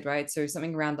rejected, right? So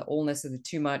something around the allness of the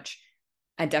too much,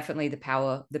 and definitely the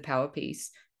power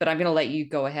piece. But I'm gonna let you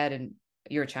go ahead, and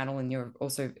you're a channel and you're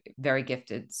also very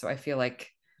gifted. So I feel like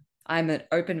I'm an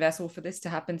open vessel for this to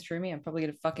happen through me. I'm probably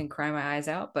gonna fucking cry my eyes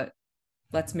out, but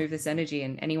let's move this energy,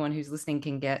 and anyone who's listening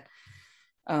can get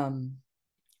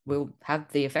will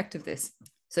have the effect of this.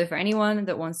 So for anyone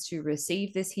that wants to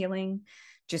receive this healing,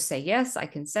 just say yes, I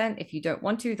consent. If you don't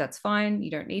want to, that's fine.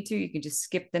 You don't need to. You can just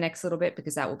skip the next little bit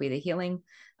because that will be the healing.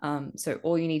 So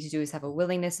all you need to do is have a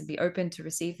willingness and be open to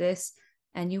receive this,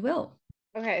 and you will.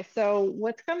 Okay, so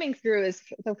what's coming through is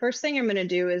the first thing I'm going to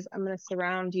do is I'm going to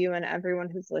surround you and everyone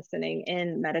who's listening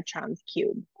in Metatron's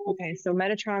cube. Okay, so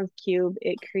Metatron's cube,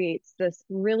 it creates this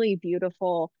really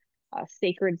beautiful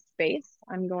sacred space.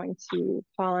 I'm going to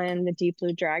call in the deep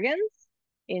blue dragons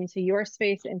into your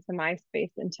space, into my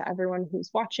space, into everyone who's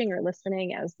watching or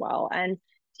listening as well. And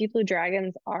deep blue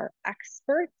dragons are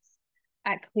experts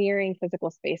at clearing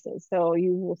physical spaces. So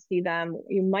you will see them,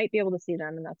 you might be able to see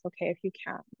them, and that's okay if you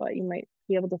can't, but you might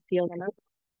be able to feel them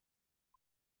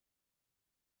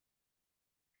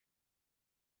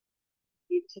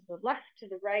to the left, to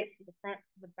the right, to the front,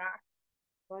 to the back,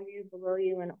 above you, below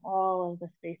you, and all of the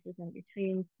spaces in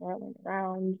between, swirling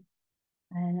around.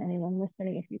 And anyone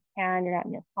listening, if you can, you're not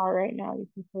in your car right now, you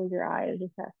can close your eyes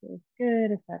if that feels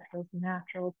good, if that feels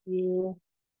natural to you.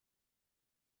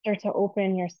 Start to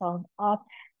open yourself up.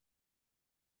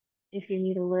 If you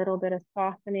need a little bit of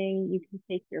softening, you can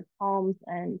take your palms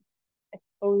and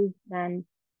expose them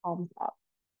palms up.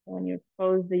 So when you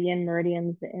expose the yin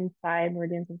meridians, the inside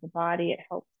meridians of the body, it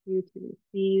helps you to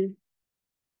receive.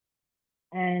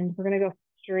 And we're going to go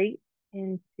straight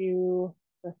into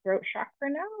the throat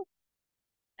chakra now.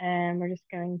 And we're just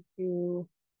going to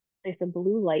place a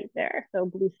blue light there. So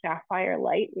blue sapphire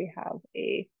light. We have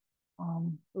a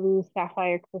blue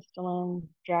sapphire crystalline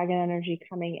dragon energy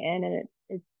coming in, and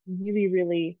it's really,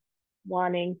 really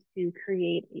wanting to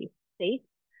create a safe.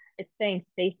 It's saying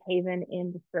safe haven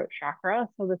in the throat chakra.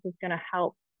 So this is going to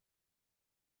help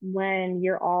when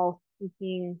you're all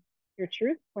speaking your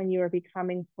truth, when you are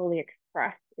becoming fully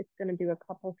expressed. It's going to do a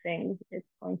couple things. It's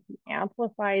going to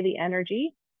amplify the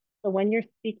energy. So when you're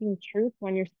speaking truth,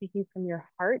 when you're speaking from your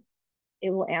heart,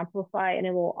 it will amplify, and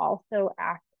it will also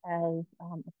act as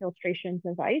a filtration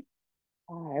device.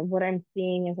 What I'm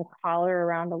seeing is a collar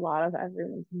around a lot of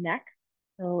everyone's neck.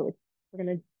 So we're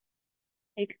going to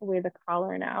take away the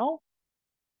collar now.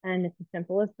 And it's as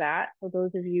simple as that. So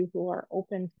those of you who are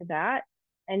open to that,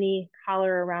 any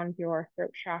collar around your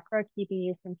throat chakra, keeping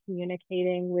you from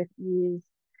communicating with ease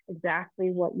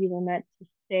exactly what you were meant to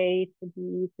say, to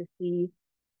be, to see,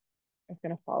 is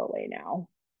going to fall away now.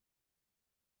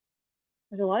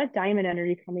 There's a lot of diamond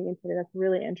energy coming into it. That's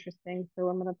really interesting. So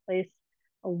I'm going to place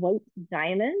a white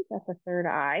diamond at the third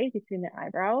eye between the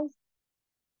eyebrows.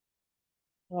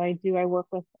 So I work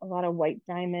with a lot of white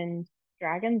diamond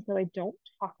dragons, though I don't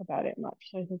talk about it much.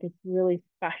 So I think it's really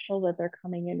special that they're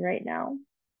coming in right now.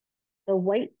 The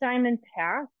white diamond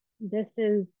path, this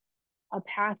is a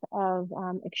path of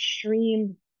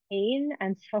extreme pain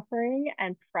and suffering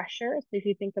and pressure. So if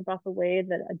you think about the way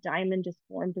that a diamond is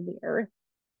formed in the earth,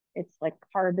 it's like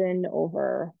carbon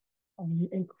over an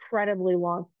incredibly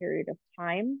long period of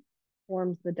time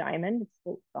forms the diamond.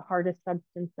 It's the hardest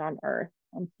substance on earth.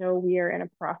 And so we are in a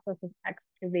process of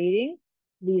excavating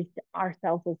these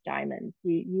ourselves as diamonds.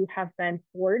 You have been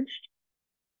forged.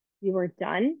 You are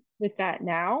done with that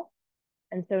now.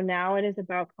 And so now it is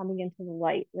about coming into the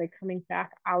light, like coming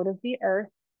back out of the earth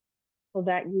so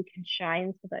that you can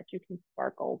shine, so that you can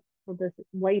sparkle. So this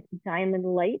white diamond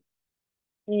light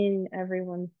in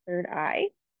everyone's third eye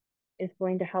is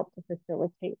going to help to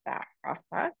facilitate that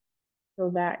process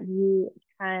so that you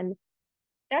can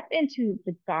step into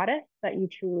the goddess that you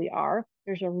truly are.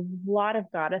 There's a lot of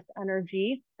goddess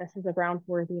energy. This is around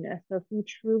worthiness. So if you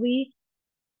truly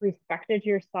respected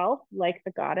yourself like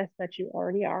the goddess that you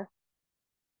already are,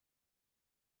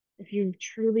 if you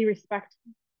truly respect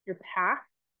your path,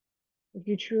 if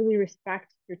you truly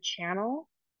respect your channel,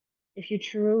 if you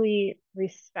truly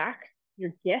respect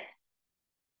your gift,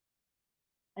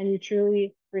 and you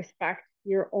truly respect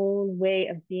your own way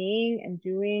of being and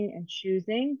doing and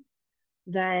choosing,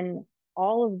 then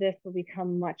all of this will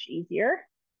become much easier.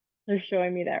 They're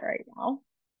showing me that right now.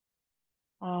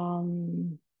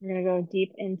 We're going to go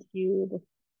deep into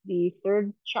the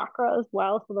third chakra as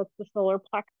well. So that's the solar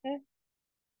plexus.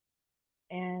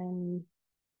 And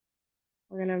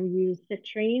we're going to use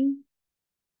citrine.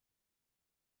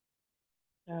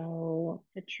 So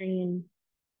citrine,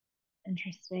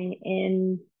 interesting,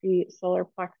 in the solar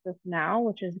plexus now,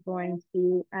 which is going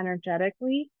to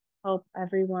energetically help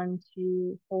everyone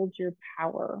to hold your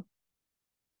power.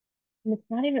 And it's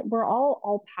not even, we're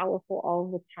all powerful all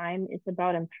the time. It's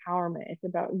about empowerment. It's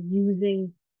about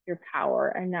using your power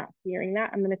and not fearing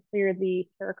that. I'm going to clear the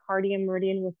pericardium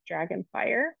meridian with dragon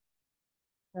fire.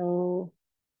 So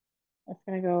that's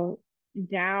going to go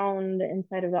down the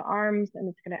inside of the arms, and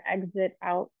it's going to exit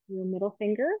out your middle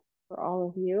finger for all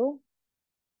of you.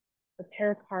 The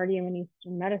pericardium in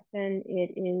Eastern medicine,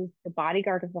 it is the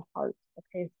bodyguard of the heart.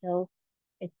 Okay, so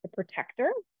it's the protector.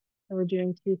 So we're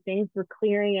doing two things. We're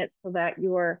clearing it so that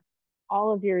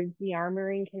all of your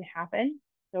de-armoring can happen.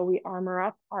 So we armor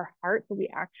up our heart, but we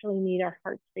actually need our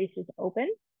heart spaces open.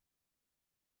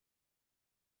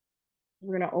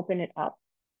 We're going to open it up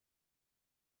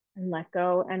and let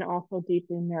go, and also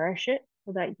deeply nourish it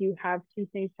so that you have two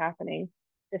things happening.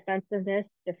 Defensiveness,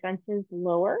 defenses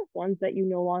lower, ones that you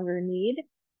no longer need.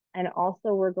 And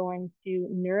also we're going to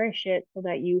nourish it so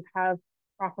that you have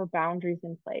proper boundaries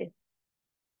in place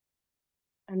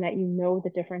and that you know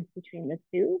the difference between the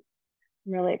two.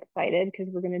 I'm really excited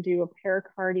because we're going to do a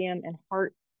pericardium and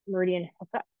heart meridian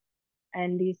hookup.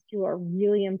 And these two are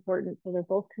really important. So they're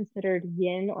both considered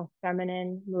yin or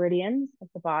feminine meridians of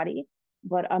the body,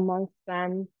 but amongst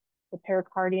them, the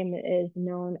pericardium is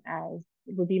known as,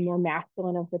 would be more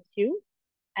masculine of the two.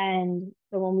 And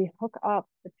so when we hook up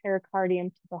the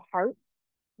pericardium to the heart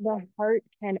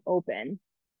can open.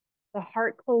 The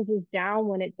heart closes down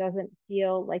when it doesn't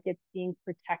feel like it's being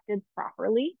protected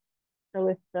properly. So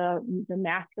if the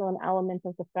masculine element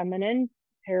of the feminine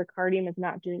pericardium is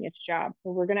not doing its job.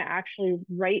 So we're going to actually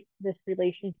write this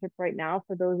relationship right now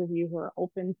for those of you who are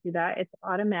open to that. It's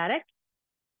automatic.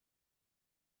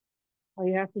 All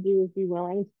you have to do is be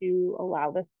willing to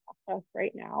allow this process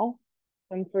right now.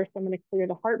 So first, I'm going to clear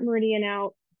the heart meridian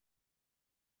out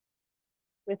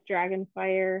with dragon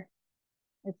fire.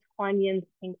 It's Kuan Yin's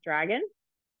pink dragon.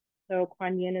 So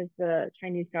Kuan Yin is the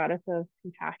Chinese goddess of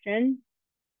compassion.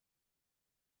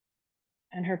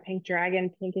 And her pink dragon,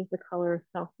 pink is the color of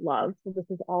self-love. So this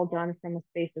is all done from a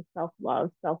space of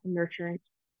self-love, self-nurturing,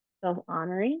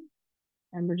 self-honoring.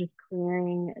 And we're just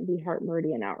clearing the heart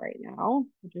meridian out right now.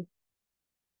 So just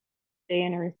stay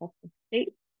in a receptive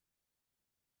state.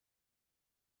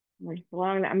 And we're just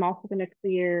allowing that. I'm also going to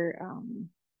clear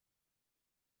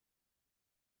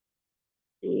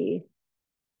the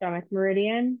stomach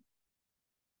meridian.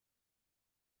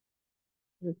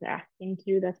 Just asking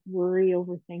to, that's worry,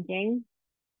 overthinking.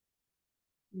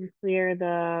 You clear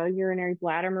the urinary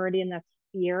bladder meridian, that's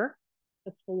fear.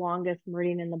 That's the longest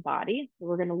meridian in the body. So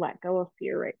we're going to let go of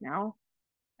fear right now.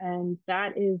 And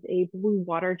that is a blue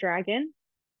water dragon.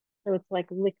 So it's like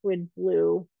liquid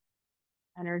blue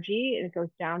energy, and it goes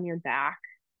down your back,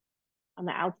 on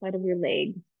the outside of your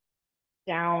legs,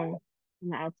 down on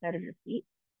the outside of your feet.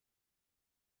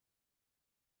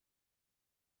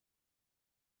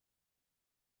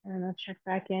 And I'll check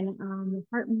back in on the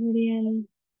heart meridian.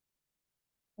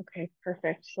 Okay,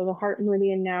 perfect. So the heart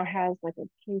meridian now has like a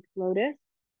pink lotus,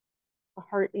 the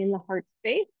heart in the heart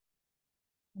space.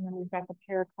 And then we've got the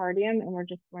pericardium, and we're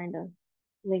just going to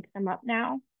link them up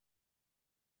now.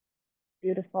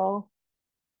 Beautiful.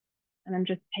 And I'm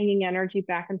just pinging energy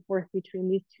back and forth between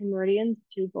these two meridians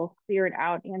to both clear it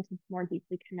out and to more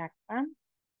deeply connect them.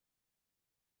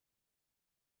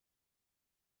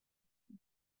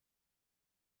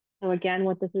 So again,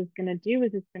 what this is going to do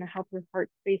is it's going to help your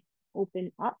heart space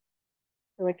open up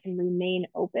so it can remain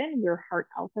open, your heart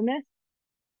alchemist.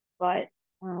 But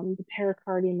the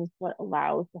pericardium is what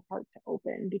allows the heart to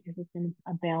open because it's in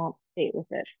a balanced state with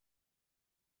it.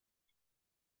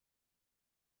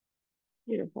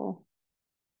 Beautiful.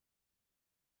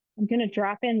 I'm going to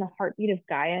drop in the heartbeat of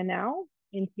Gaia now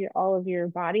into all of your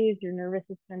bodies, your nervous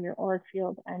system, your auric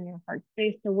field, and your heart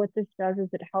space. So what this does is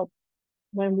it helps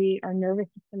when our nervous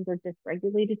systems are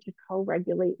dysregulated to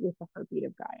co-regulate with the heartbeat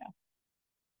of Gaia.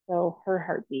 So her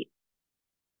heartbeat,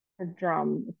 her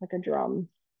drum, it's like a drum.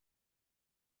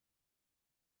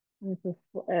 And it's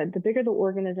the bigger the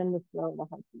organism, the slower the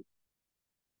heartbeat.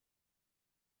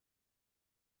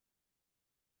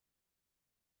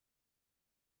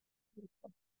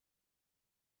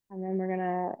 And then we're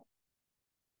gonna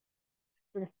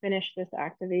sort of finish this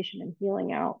activation and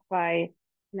healing out by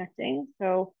connecting.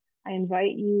 So I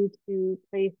invite you to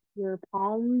place your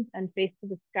palms and face to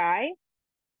the sky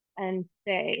and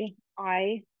say,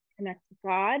 I connect to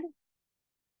God,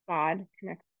 God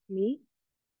connects to me.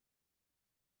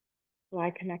 So I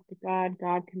connect to God,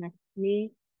 God connects to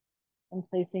me. And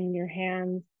placing your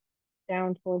hands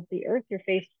down towards the earth, your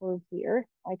face towards the earth,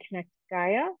 I connect to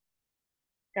Gaia,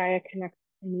 Gaia connects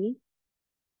to me.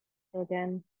 So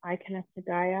again, I connect to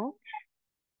Gaia,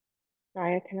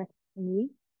 Gaia connects to me.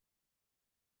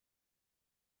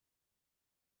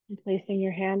 And placing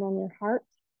your hand on your heart,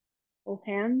 both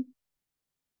hands,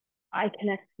 I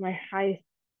connect to my highest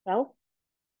self.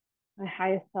 My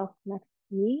highest self connects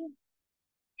to me.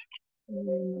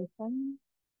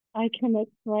 I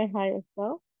connect to my highest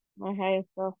self. My highest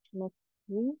self connects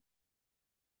to me.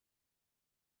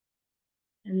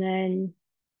 And then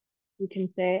you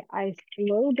can say, I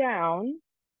slow down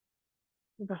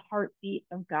to the heartbeat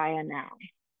of Gaia now.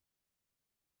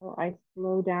 So I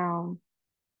slow down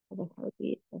to the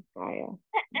heartbeat of Gaia.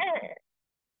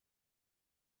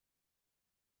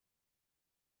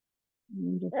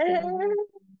 And just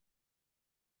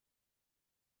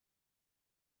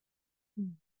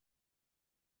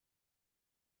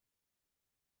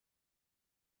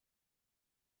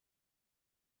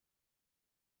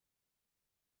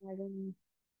letting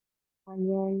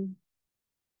onion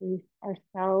to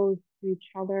ourselves, to each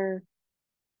other,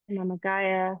 and Mama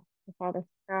Gaia, the Father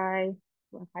Sky,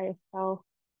 the highest self.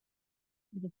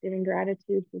 Just giving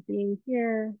gratitude for being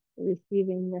here, for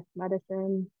receiving this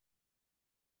medicine.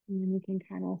 And then you can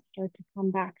kind of start to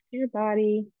come back to your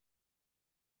body.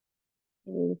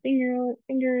 Maybe the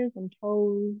fingers and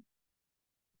toes.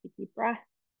 Take a deep breath.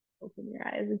 Open your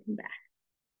eyes and come back.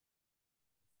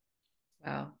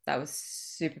 Wow, that was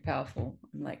super powerful.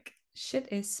 I'm like, shit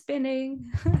is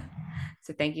spinning.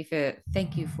 So thank you for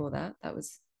that. That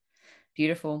was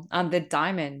beautiful. The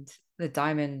diamond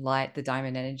light, the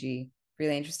diamond energy,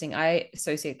 really interesting. I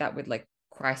associate that with like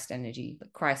Christ energy,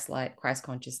 like Christ light, Christ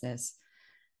consciousness.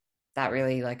 That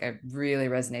really, like, I really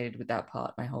resonated with that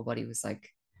part. My whole body was like,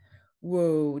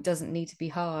 whoa, it doesn't need to be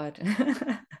hard.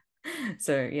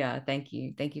 So yeah, thank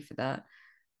you. Thank you for that.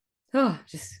 Oh,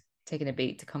 just taking a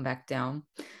beat to come back down.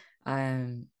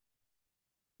 Um,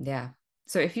 yeah.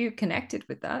 So if you connected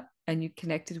with that and you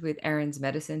connected with Erin's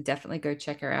medicine, definitely go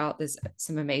check her out. There's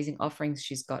some amazing offerings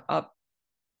she's got up.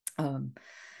 Um,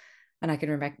 and I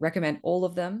can recommend all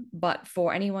of them. But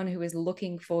for anyone who is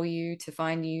looking for you, to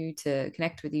find you, to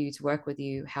connect with you, to work with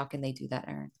you, how can they do that,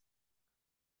 Erin?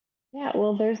 Yeah,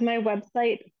 well, there's my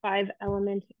website,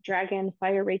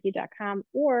 5elementdragonfirereiki.com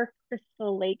or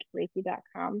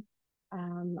crystalllakereiki.com.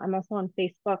 I'm also on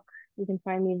Facebook. You can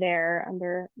find me there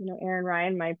under, Erin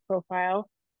Ryan, my profile.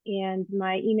 And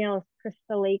my email is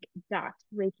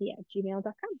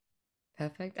crystallake.reiki@gmail.com.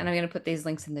 Perfect. And I'm going to put these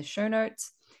links in the show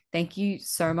notes. Thank you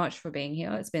so much for being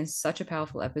here. It's been such a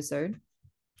powerful episode.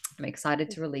 I'm excited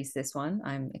to release this one.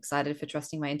 I'm excited for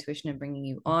trusting my intuition and bringing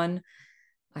you on.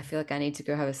 I feel like I need to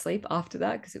go have a sleep after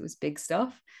that because it was big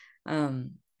stuff.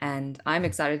 And I'm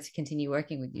excited to continue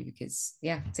working with you because,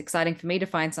 yeah, it's exciting for me to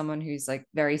find someone who's like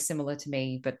very similar to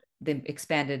me, but the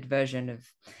expanded version of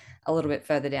a little bit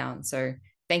further down. So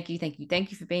thank you, thank you,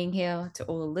 thank you for being here. To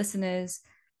all the listeners,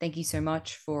 thank you so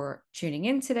much for tuning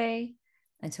in today.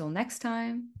 Until next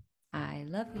time, I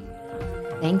love you.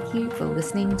 Thank you for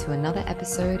listening to another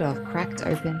episode of Cracked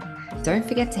Open. Don't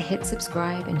forget to hit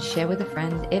subscribe and share with a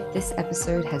friend if this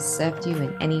episode has served you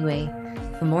in any way.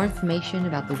 For more information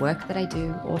about the work that I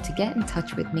do or to get in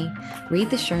touch with me, read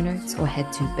the show notes or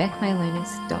head to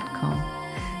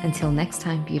beckmylonas.com. Until next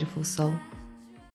time, beautiful soul.